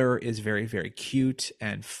Mother, is very, very cute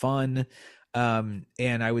and fun. And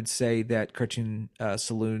I would say that Cartoon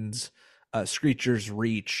Saloon's Screecher's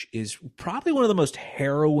Reach is probably one of the most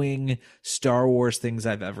harrowing Star Wars things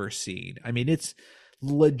I've ever seen. I mean, it's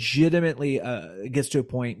legitimately it gets to a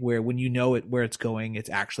point where when you know where it's going,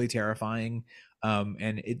 it's actually terrifying.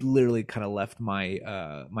 And it literally kind of left my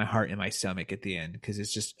my heart in my stomach at the end, because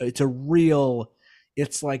it's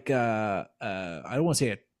like I don't want to say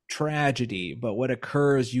a tragedy, but what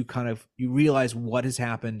occurs, you realize what has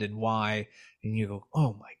happened and why, and you go,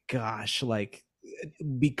 oh my gosh, like,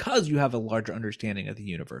 because you have a larger understanding of the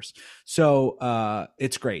universe. So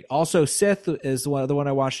it's great. Also, Sith is the one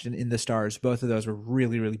I watched in the Stars. Both of those were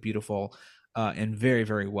really, really beautiful. and very,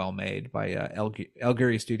 very well made by El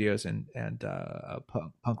Guri Studios and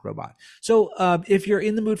Punk Robot. So if you're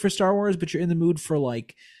in the mood for Star Wars, but you're in the mood for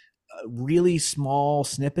like really small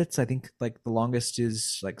snippets, I think like the longest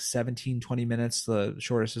is like 17-20 minutes, the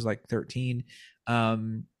shortest is like 13,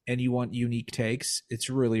 and you want unique takes, it's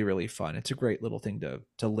really, really fun. It's a great little thing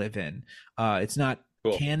to live in. It's not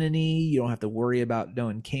canon-y. You don't have to worry about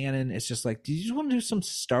knowing canon. It's just like, do you just want to do some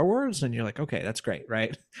Star Wars? And you're like, okay, that's great,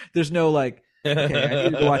 right? There's no like, okay, I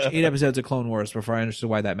needed to watch 8 episodes of Clone Wars before I understood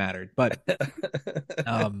why that mattered. But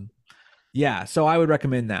yeah, so I would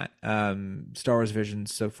recommend that. Star Wars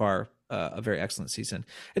Visions so far, a very excellent season.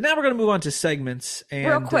 And now we're going to move on to segments. And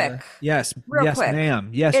Real quick. Yes, Real yes, quick. ma'am.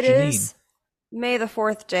 Yes, It Janine. is May the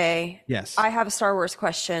 4th day. Yes. I have a Star Wars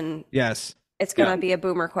question. Yes. It's going to be a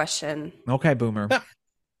boomer question. Okay, boomer.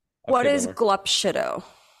 What is boomer. Glup Shido?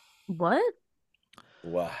 What?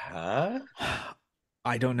 What?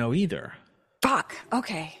 I don't know either. Fuck.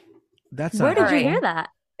 Okay. That's Where not did you Alright. hear that?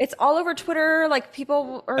 It's all over Twitter. Like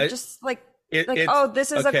people are just like, It's- oh,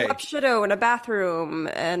 this is okay. a Glup Shido in a bathroom,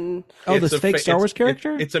 and Oh, It's this a fake Star Wars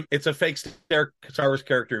character? It's a fake Star Wars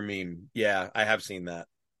character meme. Yeah, I have seen that.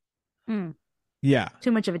 Yeah. Too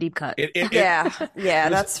much of a deep cut. yeah, it was-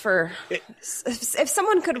 that's for. If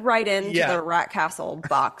someone could write into Yeah. the Rat Castle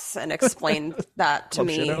box and explain that to Glup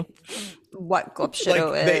me, Shido? what Glup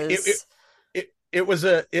Shido Like, is. it was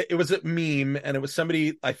a meme, and it was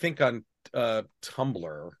somebody, I think, on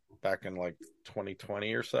Tumblr back in like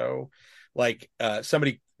 2020 or so. Like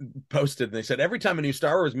somebody posted and they said every time a new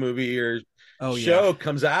Star Wars movie or show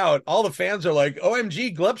comes out, all the fans are like,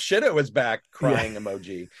 OMG, Glup Shido is back, crying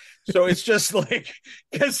emoji. So it's just like,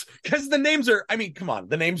 because the names are, I mean, come on,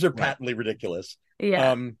 the names are patently ridiculous.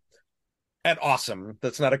 Yeah. And awesome.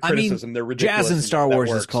 That's not a criticism. They're ridiculous. Jazz in and Star that Wars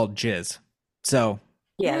is works. called Jizz. So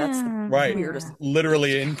Yeah, that's the Right. weirdest.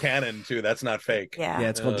 Literally in canon too. That's not fake. Yeah, yeah,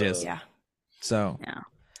 it's called Jizz. yeah. So Yeah.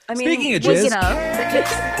 I mean, speaking of Well, Jizz, you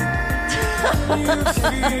know,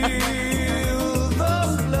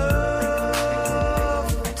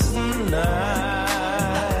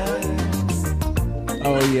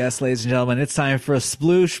 oh yes, ladies and gentlemen, it's time for a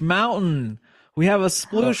Sploosh Mountain. We have a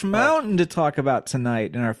Sploosh Mountain to talk about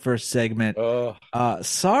tonight in our first segment. Oh,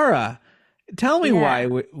 Sarah, tell me Yeah.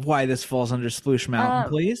 why this falls under Sploosh Mountain,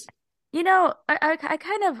 please. you know, I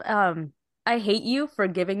kind of I hate you for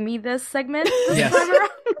giving me this segment this Yes. time around.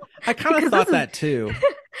 I kind of Because thought this is- that too.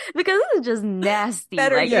 Because this is just nasty.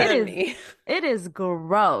 better Like, you yeah. than it me. is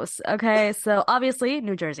gross. Okay, so obviously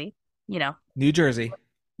New Jersey, you know, New Jersey,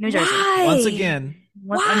 New Jersey. Why? once again.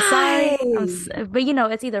 I'm sorry, Why? but you know,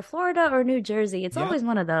 it's either Florida or New Jersey. It's Yep. always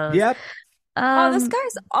one of those. Yep. Oh, this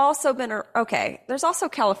guy's also been okay. There's also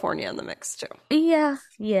California in the mix too. Yeah,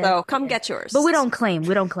 yeah. So come get yours. But we don't claim.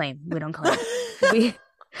 We don't claim. We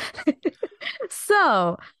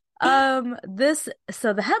so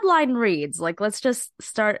the headline reads, like, let's just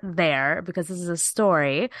start there because this is a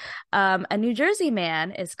story. A New Jersey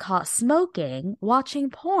man is caught smoking, watching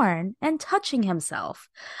porn, and touching himself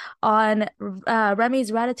on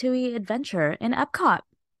Remy's Ratatouille adventure in Epcot.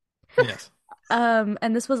 Yes.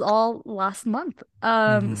 And this was all last month.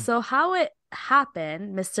 So how it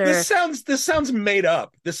happened, Mr. this sounds made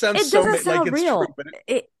up. This sounds It so doesn't sound like it's real. true, but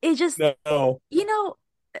It just, no. you know,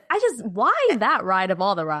 why that ride of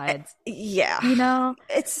all the rides? Yeah, You know,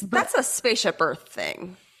 that's a spaceship Earth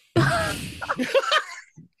thing.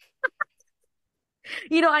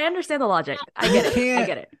 you know, I understand the logic. I get it. I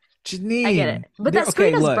get it. Janine, I get it. But that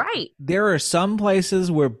screen is bright. There are some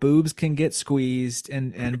places where boobs can get squeezed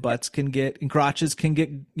and butts can get and crotches can get,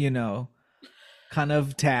 you know, kind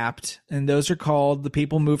of tapped, and those are called the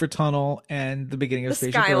People Mover Tunnel and the beginning of The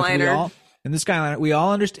Spaceship Earth. Skyliner. And the Skyliner, we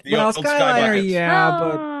all understand. The Well, old Skyliner, Skybuckets. yeah,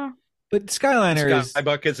 Oh, but Skyliner is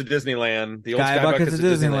Skybuckets at Disneyland. The old Skybuckets Skybuckets at at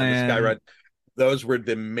Disneyland. Disneyland. The Skyride. Those were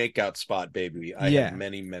the makeout spot, baby. I Yeah. had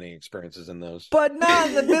many experiences in those. but not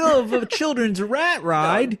in the middle of a children's rat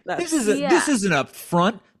ride. No, this that's- this isn't up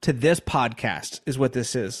front to this podcast, is what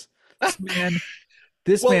this is.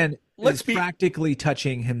 This Well, man let's is be- practically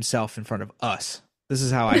touching himself in front of us. This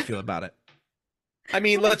is how I feel about it. I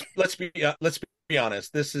mean, let's be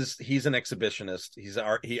honest. He's an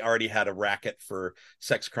exhibitionist. He already had a racket for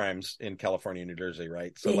sex crimes in California, New Jersey,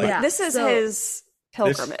 right? So like, Yeah. This is So- his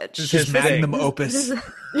pilgrimage. this His is magnum thing. opus.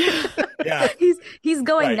 Yeah. he's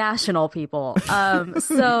going Right. national, people.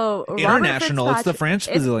 So Robert International. It's the Fitzpatrick- French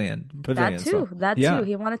pavilion. That too. so, That yeah. too.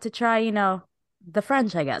 He wanted to try, you know, the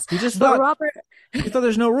French, I guess. He just But thought, Robert, he thought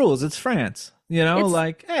there's no rules. It's France. You know, It's-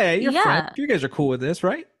 like, hey, you're yeah. French. You guys are cool with this,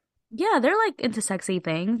 right? yeah, they're like into sexy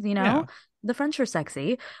things, you know. The French are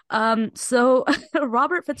sexy. So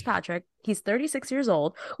Robert Fitzpatrick, he's 36 years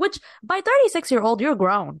old, which by 36-year-old, you're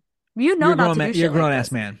grown. You know You're a not grown to man. do You're shit a grown like ass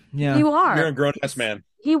this. man. Yeah. You are. You're a grown ass man.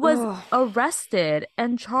 He was Ugh. arrested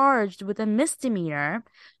and charged with a misdemeanor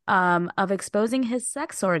of exposing his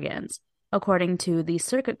sex organs, according to the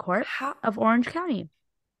Circuit Court How? of Orange County.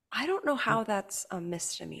 I don't know how that's a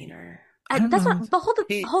misdemeanor. I don't That's know. what, but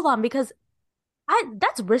He- hold on, because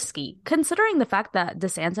that's risky, considering the fact that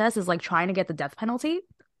DeSantis is like trying to get the death penalty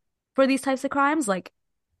for these types of crimes. Like,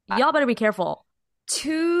 y'all better be careful.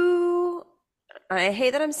 I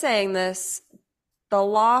hate that I'm saying this. The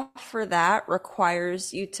law for that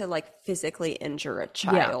requires you to like physically injure a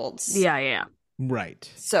child. Yeah. Right.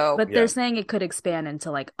 So, But Yeah. they're saying it could expand into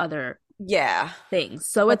like other yeah. things,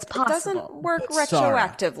 so it's But it doesn't possible. work But Sarah-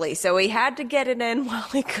 retroactively, so he had to get it in while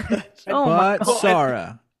he could. Oh my But God.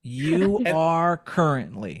 Sarah, you are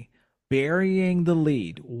currently burying the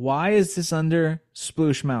lead. Why is this under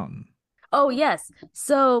Sploosh Mountain? Oh yes.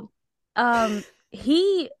 So, and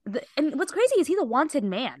what's crazy is he's a wanted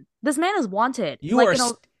man. This man is wanted. You Like, are you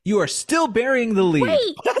know, you are still burying the lead.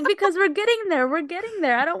 wait, because we're getting there. We're getting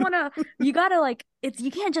there. I don't want to. You gotta like. It's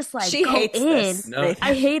you can't just like She go hates in. this. No.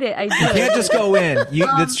 I hate it. I do. You can't just go in.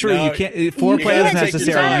 That's true. No, you can't. you Foreplay gotta isn't take your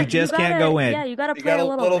necessary. time. You just can't go in. Yeah, you gotta You play got a a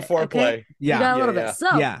little little bit, foreplay. okay? Yeah. You got a Yeah, little yeah. bit.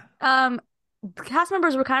 So, Yeah. the cast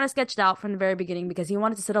members were kind of sketched out from the very beginning because he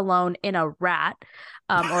wanted to sit alone in a rat,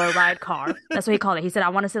 or a ride car. That's what he called it. He said, "I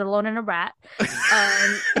want to sit alone in a rat."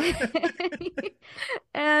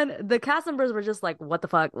 And the cast members were just like, "What the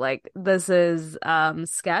fuck? Like, this is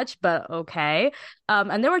sketch, but okay."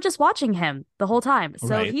 And they were just watching him the whole time. So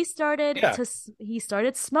Right. he started Yeah. he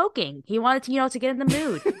started smoking. He wanted to, to get in the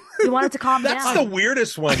mood. He wanted to calm That's down. the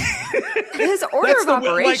weirdest one. His order That's of the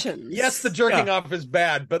operations. Like, yes, the jerking off is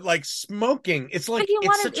bad, but like smoking, it's like But he it's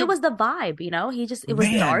wanted, such it a was the vibe, it was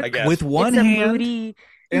Man, dark. I guess. with one It's a hand moody,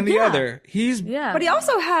 and the yeah. other. He's Yeah. But he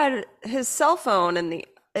also had his cell phone in the.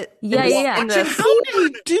 Yeah, yeah. in the- How did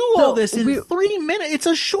he do all So, this in we- 3 minutes? It's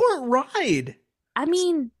a short ride. I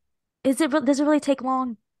mean, does it really take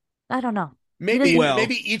long? I don't know. maybe Well-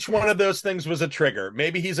 maybe each one of those things was a trigger.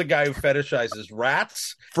 Maybe he's a guy who fetishizes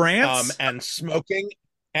rats, France. and smoking,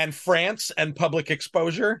 and France, and public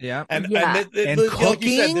exposure, Yeah. and Yeah. and And like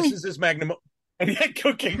you said, cooking? this is his magnum, and yeah,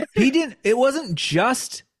 cooking. He didn't. It wasn't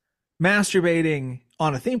just masturbating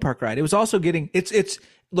on a theme park ride. It was also getting. It's.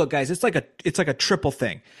 Look, guys. It's like a triple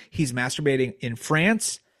thing. He's masturbating in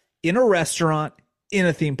France, in a restaurant, in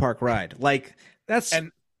a theme park ride. Like that's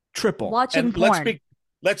And- triple. Watching And porn.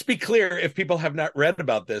 let's be clear. If people have not read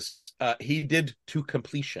about this, he did to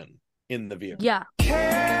completion in the vehicle. Yeah.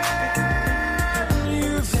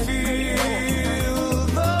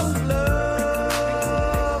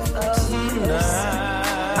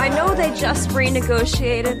 I know they just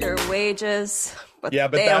renegotiated their wages, but, Yeah,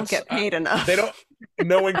 but they don't that's- get paid enough. They don't.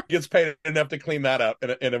 No one gets paid enough to clean that up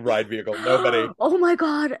in a ride vehicle. Nobody. Oh my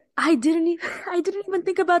God. I didn't even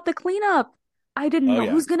think about the cleanup. I didn't Oh, know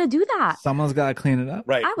yeah. who's gonna do that. Someone's got to clean it up.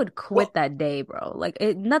 Right. I would quit that day, bro. Like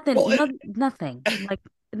nothing, Well, nothing. Like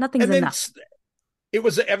nothing's And then enough. it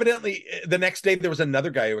was evidently the next day there was another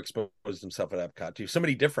guy who exposed himself at Epcot too.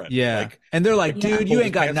 Somebody different. Yeah. Like, And they're like, Yeah. dude, you Pulled ain't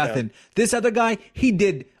his got pants down. nothing. This other guy, he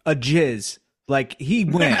did a jizz. Like he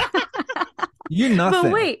went. You're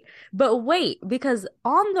nothing. But wait, because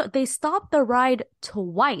they stopped the ride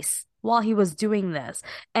twice while he was doing this.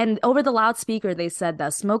 And over the loudspeaker, they said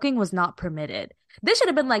that smoking was not permitted. They should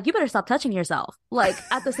have been like, you better stop touching yourself. Like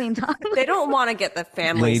at the same time. They don't want to get the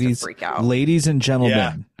families Ladies, to freak out. ladies and gentlemen.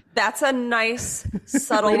 Yeah. That's a nice,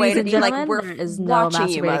 subtle Ladies way to and be like, gentlemen, we're there is no watching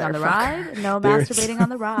you, masturbating on the motherfucker. ride. No There is- masturbating on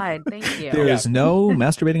the ride. Thank you. There Yeah. is no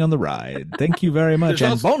masturbating on the ride. Thank you very much.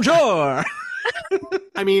 There's And also- bonjour.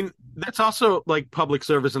 I mean, that's also like public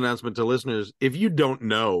service announcement to listeners. If you don't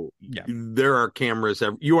know, Yeah. there are cameras.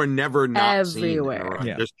 You are never not seen in a Everywhere. ride.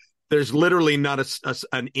 Yeah. There's literally not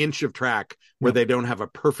an inch of track where Nope. they don't have a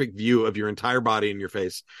perfect view of your entire body and your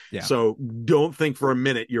face. Yeah. So don't think for a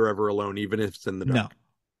minute you're ever alone, even if it's in the dark. No.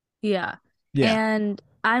 Yeah. Yeah. And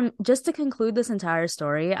I'm just to conclude this entire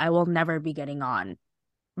story, I will never be getting on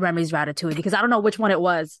Remy's Ratatouille because I don't know which one it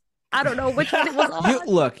was. I don't know which one it was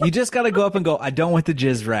on. You just got to go up and go, I don't want the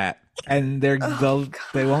Jizz Rat. And they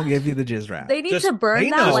won't give you the Jizz Rat. They need Just- to burn they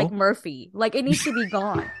that know. like Murphy. Like it needs to be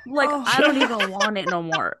gone. Like Oh. I don't even want it no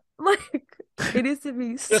more. Like it needs to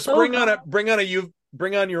be Just so bring gone.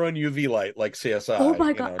 on your own UV light like CSI. Oh my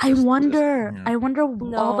you God. know, I just- wonder. Yeah. I wonder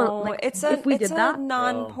No, all the like it's if we did that.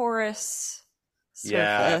 non-porous surface.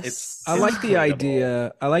 Yeah, it's- I like the cleanable.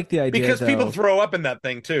 idea. I like the idea because people though. throw up in that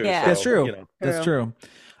thing too. Yeah. so, That's true. You know. That's true.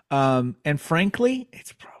 And frankly,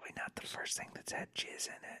 it's probably not the first thing that's had jizz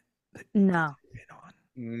in it No. been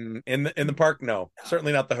on. In the park, no,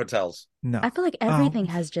 certainly not the hotels. No. I feel like everything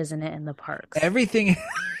has jizz in it in the parks. Everything.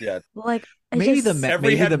 Yeah, Like Maybe just, Every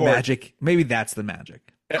maybe the headboard. magic. Maybe that's the magic.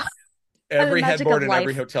 every magic headboard of in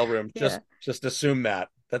every life. hotel room. Just assume that.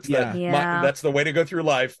 That's Yeah. that's the way to go through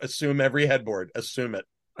life. Assume every headboard. Assume it.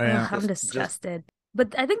 Yeah. I'm disgusted.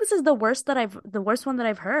 But I think this is the worst one that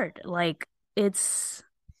I've heard. Like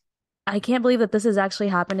I can't believe that this has actually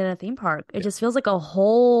happened in a theme park. It just feels like a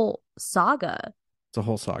whole saga. It's a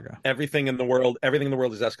whole saga. Everything in the world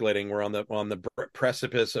is escalating. We're on the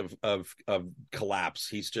precipice of collapse.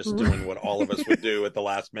 He's just doing what all of us would do at the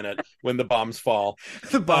last minute when the bombs fall.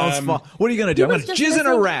 The bombs fall. What are you gonna do? I'm gonna jizz in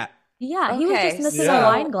a rat. Yeah, he was Okay, just missing so a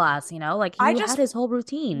wine glass, like I he just had his whole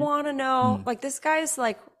routine. Want to know, like, this guy's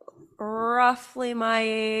like roughly my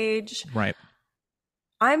age. Right.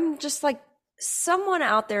 I'm just like, someone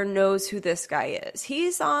out there knows who this guy is.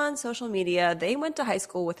 He's on social media. They went to high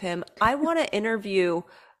school with him. I want to interview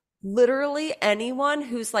literally anyone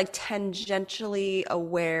who's like tangentially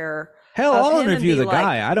aware. Hell, of I'll him and interview be the like,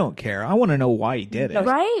 guy. I don't care. I want to know why he did it.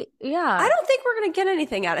 Right? Yeah. I don't think we're gonna get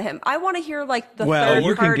anything out of him. I want to hear like the Well, third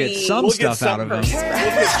you can party. get some We'll get stuff out of him.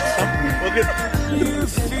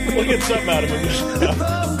 We'll get something out of him.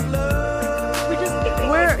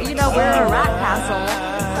 We're a rat castle,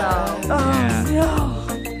 so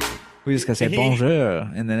Yeah. We just gotta say bonjour,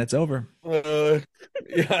 and then it's over.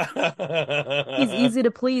 Yeah. he's easy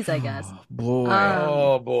to please, I guess. Boy.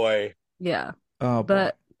 Oh boy. Yeah. Oh, boy.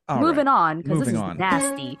 But All moving right. on, because this is Moving on.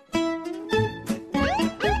 nasty.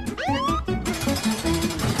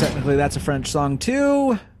 Technically, that's a French song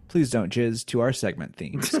too. Please don't jizz to our segment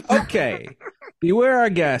themes. Okay. Beware our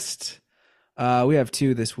guest. We have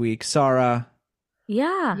two this week. Sarah,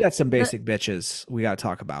 Yeah. we got some basic bitches we got to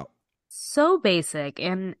talk about. So basic.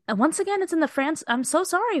 And once again, it's in the France. I'm so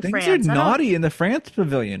sorry, Things France. are I don't- naughty in the France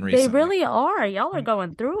pavilion recently. They really are. Y'all are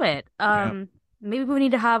going through it. Yeah. Maybe we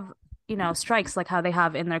need to have, strikes like how they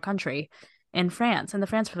have in their country in France, in the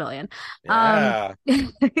France pavilion. Yeah.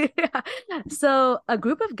 Yeah. So a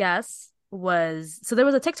group of guests so there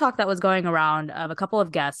was a TikTok that was going around of a couple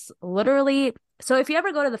of guests, literally. So if you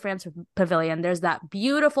ever go to the France pavilion, there's that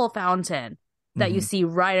beautiful fountain that you see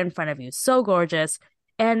right in front of you. So gorgeous.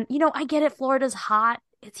 And, I get it. Florida's hot.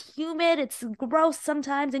 It's humid. It's gross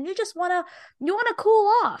sometimes. And you just want to cool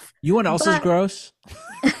off. You know what else is But- gross?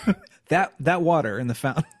 that water in the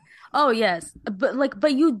fountain. Oh, yes.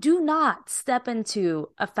 But you do not step into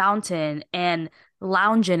a fountain and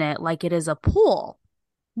lounge in it like it is a pool.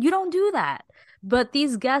 You don't do that. But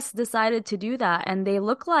these guests decided to do that, and they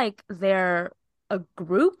look like they're a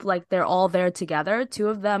group, like they're all there together. Two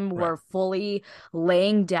of them were fully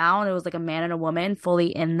laying down. It was like a man and a woman fully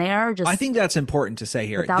in there. Just I think that's important to say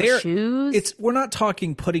here. without shoes. We're not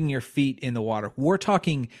talking putting your feet in the water. We're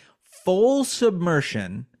talking full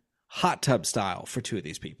submersion, hot tub style for two of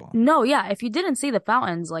these people. No, yeah. If you didn't see the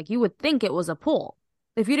fountains, like you would think it was a pool.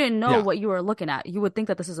 If you didn't know what you were looking at, you would think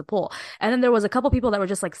that this is a pool. And then there was a couple people that were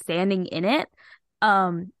just like standing in it.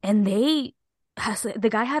 And the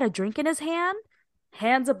guy had a drink in his hand,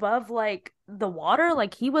 hands above like the water,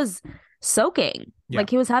 like he was soaking, like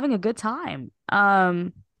he was having a good time.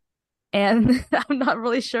 And I'm not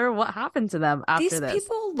really sure what happened to them after this. These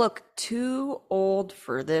people look too old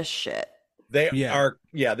for this shit. They are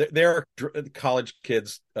college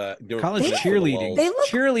kids doing College this for the cheerleading. lulz. They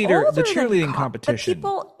look The older than cheerleading competition. The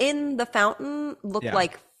people in the fountain look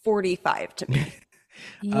like 45 to me.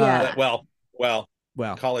 Yeah. Well,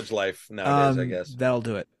 college life nowadays, I guess. That'll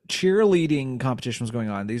do it. Cheerleading competition was going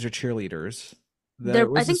on. These are cheerleaders.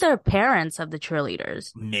 I think they're parents of the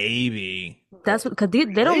cheerleaders. Maybe. That's because they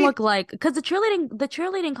don't look like, because the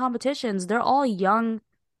cheerleading competitions, they're all young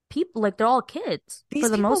people, like they're all kids These for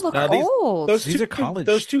the people most look part. old. These are college.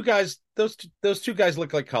 Those two guys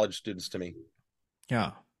look like college students to me.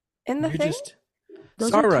 Yeah. In the You're thing? just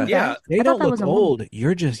Those are Sarah. two Yeah. guys. They I thought don't that look was a woman. old.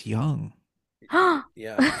 You're just young.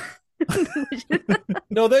 Yeah.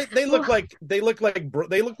 No, they look like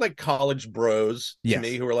college bros to Yes.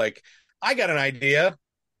 me who are like, I got an idea.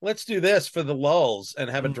 Let's do this for the lulls and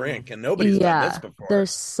have a drink. And nobody's done this before. They're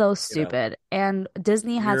so stupid. And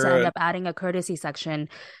Disney had to end up adding a courtesy section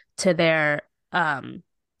to their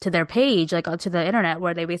page, like to the internet,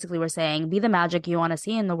 where they basically were saying, be the magic you want to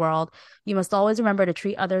see in the world. You must always remember to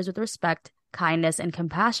treat others with respect, kindness, and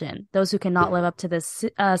compassion. Those who cannot live up to this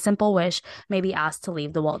simple wish may be asked to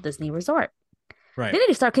leave the Walt Disney Resort. Right. They need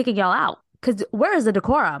to start kicking y'all out, because where is the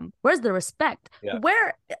decorum? Where's the respect? Yeah.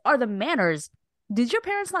 Where are the manners? Did your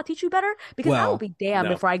parents not teach you better? Because I will be damned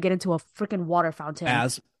no. before I get into a freaking water fountain.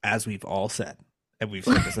 As we've all said, and we've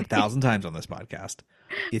said this 1,000 times on this podcast,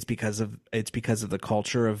 it's because of the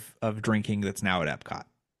culture of drinking that's now at Epcot.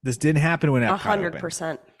 This didn't happen when Epcot opened.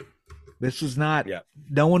 100%. This was not. Yeah.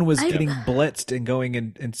 No one was getting blitzed and going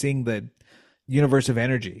and seeing the universe of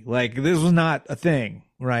energy. Like, this was not a thing,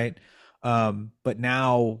 right? But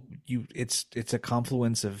now it's a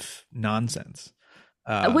confluence of nonsense.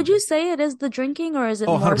 Would you say it is the drinking, or is it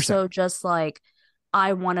more 100%. so just like,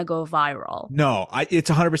 I want to go viral? No, it's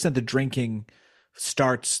 100% the drinking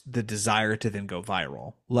starts the desire to then go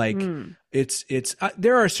viral. Like, it's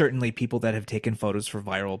there are certainly people that have taken photos for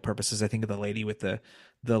viral purposes. I think of the lady with the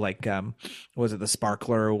like, was it the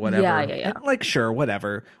sparkler or whatever? Yeah. And, like, sure,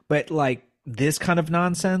 whatever. But like this kind of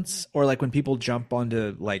nonsense, or like when people jump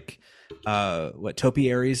onto like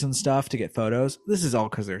topiaries and stuff to get photos, this is all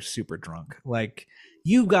because they're super drunk. Like,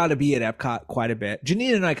 you got to be at Epcot quite a bit.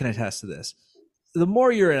 Janine and I can attest to this. The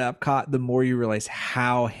more you're at Epcot, the more you realize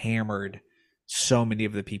how hammered so many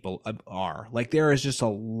of the people are. Like, there is just a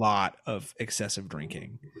lot of excessive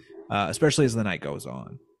drinking, especially as the night goes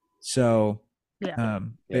on. So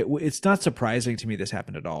it's not surprising to me this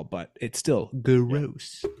happened at all, but it's still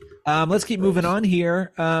gross. Let's keep moving on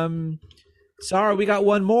here. Sarah, we got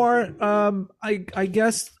one more. I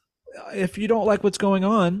guess if you don't like what's going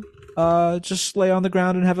on, just lay on the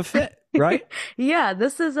ground and have a fit, right? Yeah,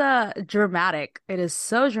 this is dramatic. It is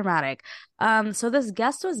so dramatic. So this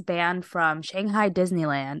guest was banned from Shanghai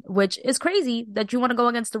Disneyland, which is crazy that you want to go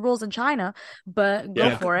against the rules in China, but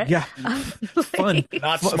go for it. Yeah. Fun.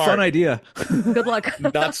 Not smart. Fun idea. Good luck.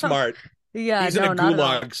 Not smart. Yeah, He's in a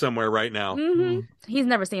gulag somewhere right now. He's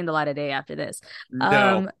never seen the light of day after this.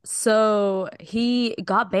 No. So he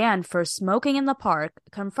got banned for smoking in the park,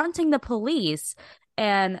 confronting the police,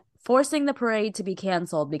 and forcing the parade to be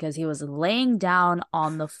canceled because he was laying down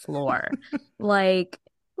on the floor. Like,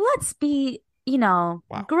 let's be,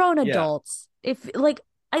 grown adults. If, like,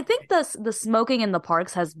 I think the smoking in the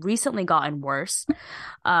parks has recently gotten worse,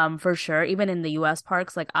 for sure. Even in the U.S.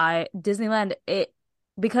 parks, like Disneyland,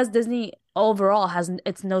 because Disney overall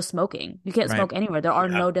it's no smoking. You can't smoke anywhere. There are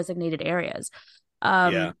no designated areas.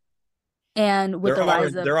 And with the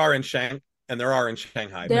rise of, there are in Shanghai. And there are in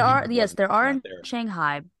Shanghai. There are in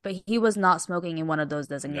Shanghai, but he was not smoking in one of those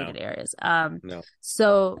designated areas. No.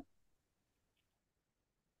 So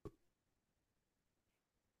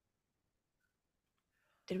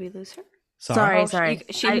Did we lose her? sorry.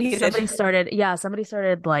 She muted. Somebody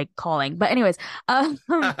started like calling. But anyways,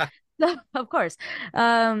 of course.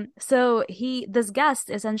 So this guest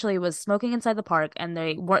essentially was smoking inside the park, and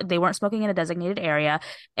they weren't smoking in a designated area,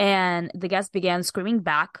 and the guest began screaming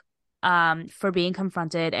back for being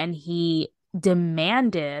confronted, and he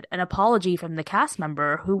demanded an apology from the cast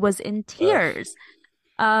member, who was in tears,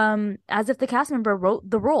 as if the cast member wrote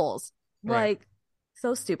the rules. Like,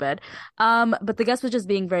 so stupid. But the guest was just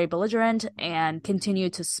being very belligerent and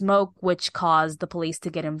continued to smoke, which caused the police to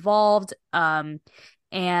get involved.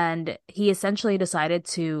 And he essentially decided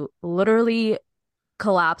to literally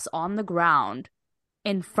collapse on the ground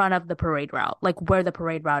in front of the parade route, like where the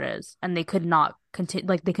parade route is, and they could not continue,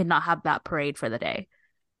 like they could not have that parade for the day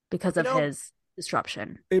because of his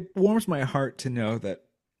disruption. It warms my heart to know that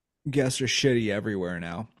guests are shitty everywhere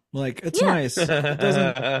now. Like, it's nice. It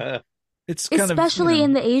doesn't. It's kind especially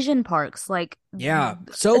in the Asian parks, like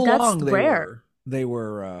so that's long rare. They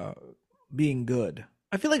were being good.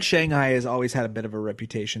 I feel like Shanghai has always had a bit of a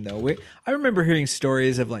reputation, though. I remember hearing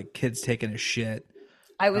stories of like kids taking a shit.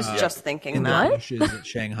 I was just thinking in that. the bushes at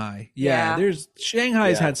Shanghai.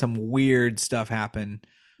 Shanghai's had some weird stuff happen.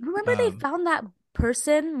 Remember they found that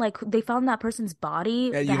person, like they found that person's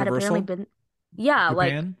body that had apparently been Japan?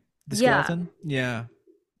 like the skeleton. Yeah.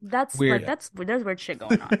 That's weird. Like there's weird shit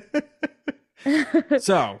going on.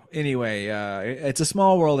 So anyway, it's a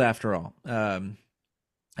small world after all.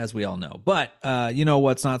 As we all know. But you know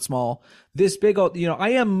what's not small? This big old,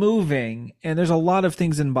 I am moving, and there's a lot of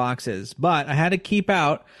things in boxes, but I had to keep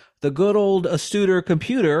out the good old Astuter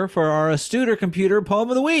computer for our Astuter computer poem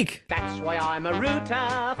of the week. That's why I'm a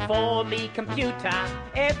router for me computer.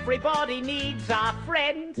 Everybody needs a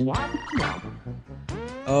friend.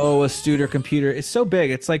 Oh, Astuter computer. It's so big.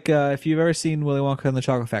 It's like if you've ever seen Willy Wonka and the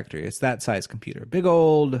Chocolate Factory, it's that size computer. Big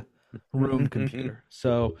old room computer.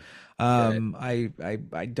 So I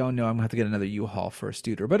don't know. I'm gonna have to get another U-Haul for a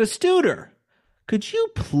Studer. But a Studer, could you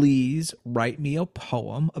please write me a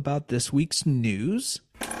poem about this week's news?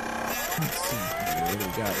 Let's see here. What do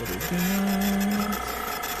we got?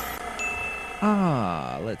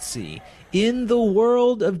 Let's see. In the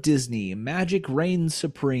world of Disney, magic reigns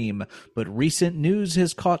supreme, but recent news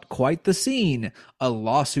has caught quite the scene. A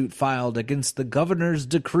lawsuit filed against the governor's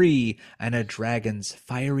decree, and a dragon's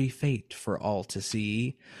fiery fate for all to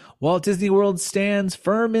see. Walt Disney World stands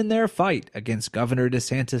firm in their fight against Governor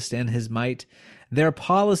DeSantis and his might. Their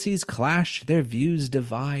policies clash, their views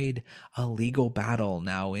divide, a legal battle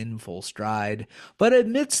now in full stride. But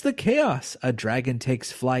amidst the chaos, a dragon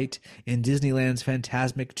takes flight in Disneyland's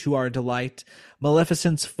phantasmic to our delight.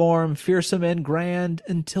 Maleficent's form fearsome and grand,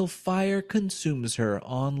 until fire consumes her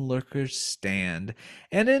on lurkers stand.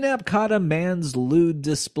 And in Epcot a man's lewd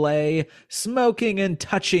display, smoking and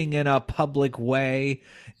touching in a public way.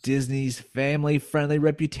 Disney's family-friendly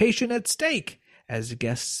reputation at stake, as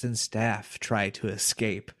guests and staff try to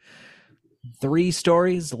escape. 3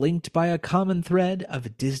 stories linked by a common thread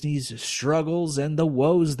of Disney's struggles and the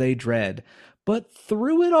woes they dread. But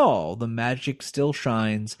through it all, the magic still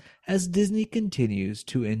shines as Disney continues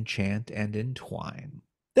to enchant and entwine.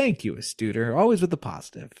 Thank you, Astuder. Always with the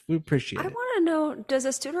positive. We appreciate I it. want to know, does a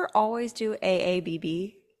Studer always do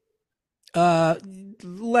AABB?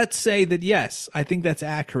 Let's say that yes. I think that's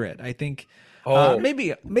accurate. I think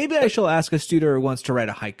maybe I shall ask a Studer who wants to write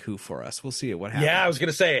a haiku for us. We'll see what happens. Yeah, I was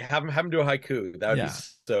gonna say have him do a haiku. That would be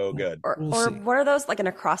so good. Or what are those, like an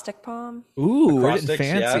acrostic poem? Ooh, written Acrostics,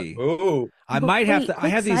 fancy. Yeah. Ooh, I But might have wait, to. I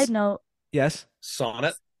quick have these. Side note, Yes.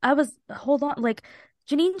 sonnet. hold on, like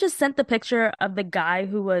Janine just sent the picture of the guy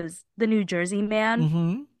who was the New Jersey man,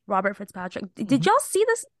 Mm-hmm. Robert Fitzpatrick. Did y'all see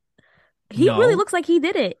this? He No. really looks like he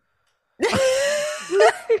did it.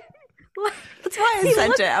 That's why I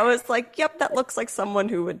sent it. I was like, yep, that looks like someone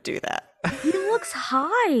who would do that. He looks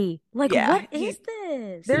high. Like, Yeah, what is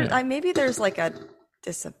this? Maybe there's like a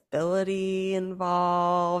disability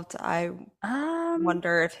involved. I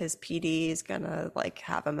wonder if his PD is gonna like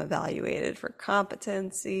have him evaluated for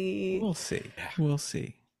competency. We'll see. We'll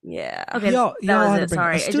see. Yeah. Okay, Y'all that was had it. to bring.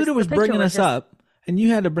 Sorry. A Studer was bringing us up, and you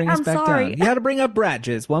had to bring us I'm back sorry. down. You had to bring up Brat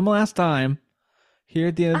Jizz one last time here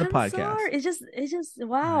at the end of the I'm podcast. sorry. It's just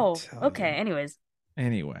wow. tell Okay. you. Anyways.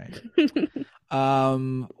 Anyway.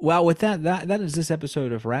 Well, with that is this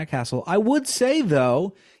episode of Rat Castle. I would say,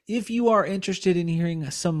 though, if you are interested in hearing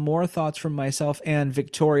some more thoughts from myself and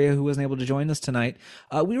Victoria, who wasn't able to join us tonight,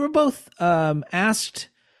 we were both asked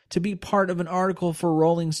to be part of an article for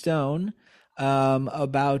Rolling Stone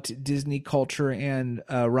about Disney culture and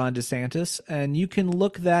Ron DeSantis, and you can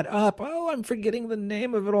look that up. Oh, I'm forgetting the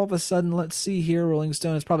name of it all of a sudden. Let's see here. Rolling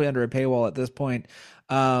Stone is probably under a paywall at this point.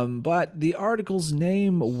 But the article's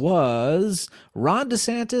name was Ron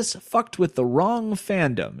DeSantis Fucked with the Wrong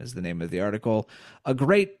Fandom is the name of the article. A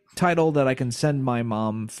great title that I can send my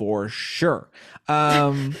mom for sure.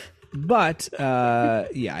 But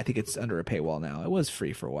yeah, I think it's under a paywall now. It was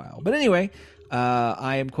free for a while. But anyway,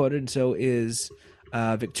 I am quoted, and so is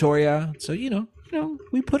Victoria. So you know,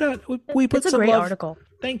 we put It's a some great love. article.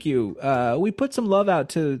 Thank you. We put some love out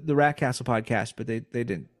to the Rat Castle podcast, but they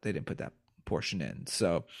didn't put that portion in.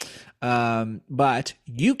 So, but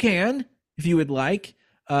you can, if you would like,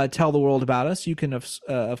 tell the world about us. You can,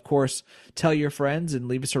 of course, tell your friends and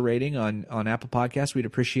leave us a rating on Apple Podcasts. We'd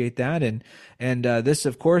appreciate that. And this,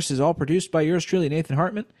 of course, is all produced by yours truly, Nathan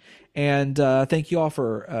Hartman. And thank you all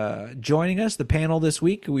for joining us, the panel this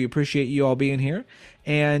week. We appreciate you all being here.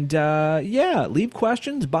 And yeah, leave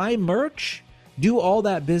questions, buy merch, do all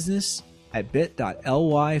that business at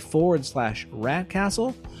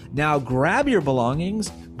bit.ly/ratcastle. Now grab your belongings,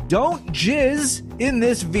 don't jizz in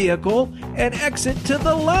this vehicle, and exit to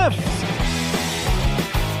the left.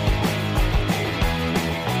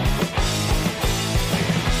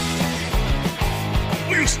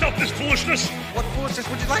 Will you stop this foolishness? What foolishness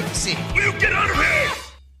would you like to see? Will you get out of here?